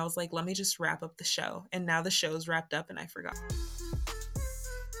 but then I was like, let me just wrap up the show. And now the show's wrapped up, and I forgot.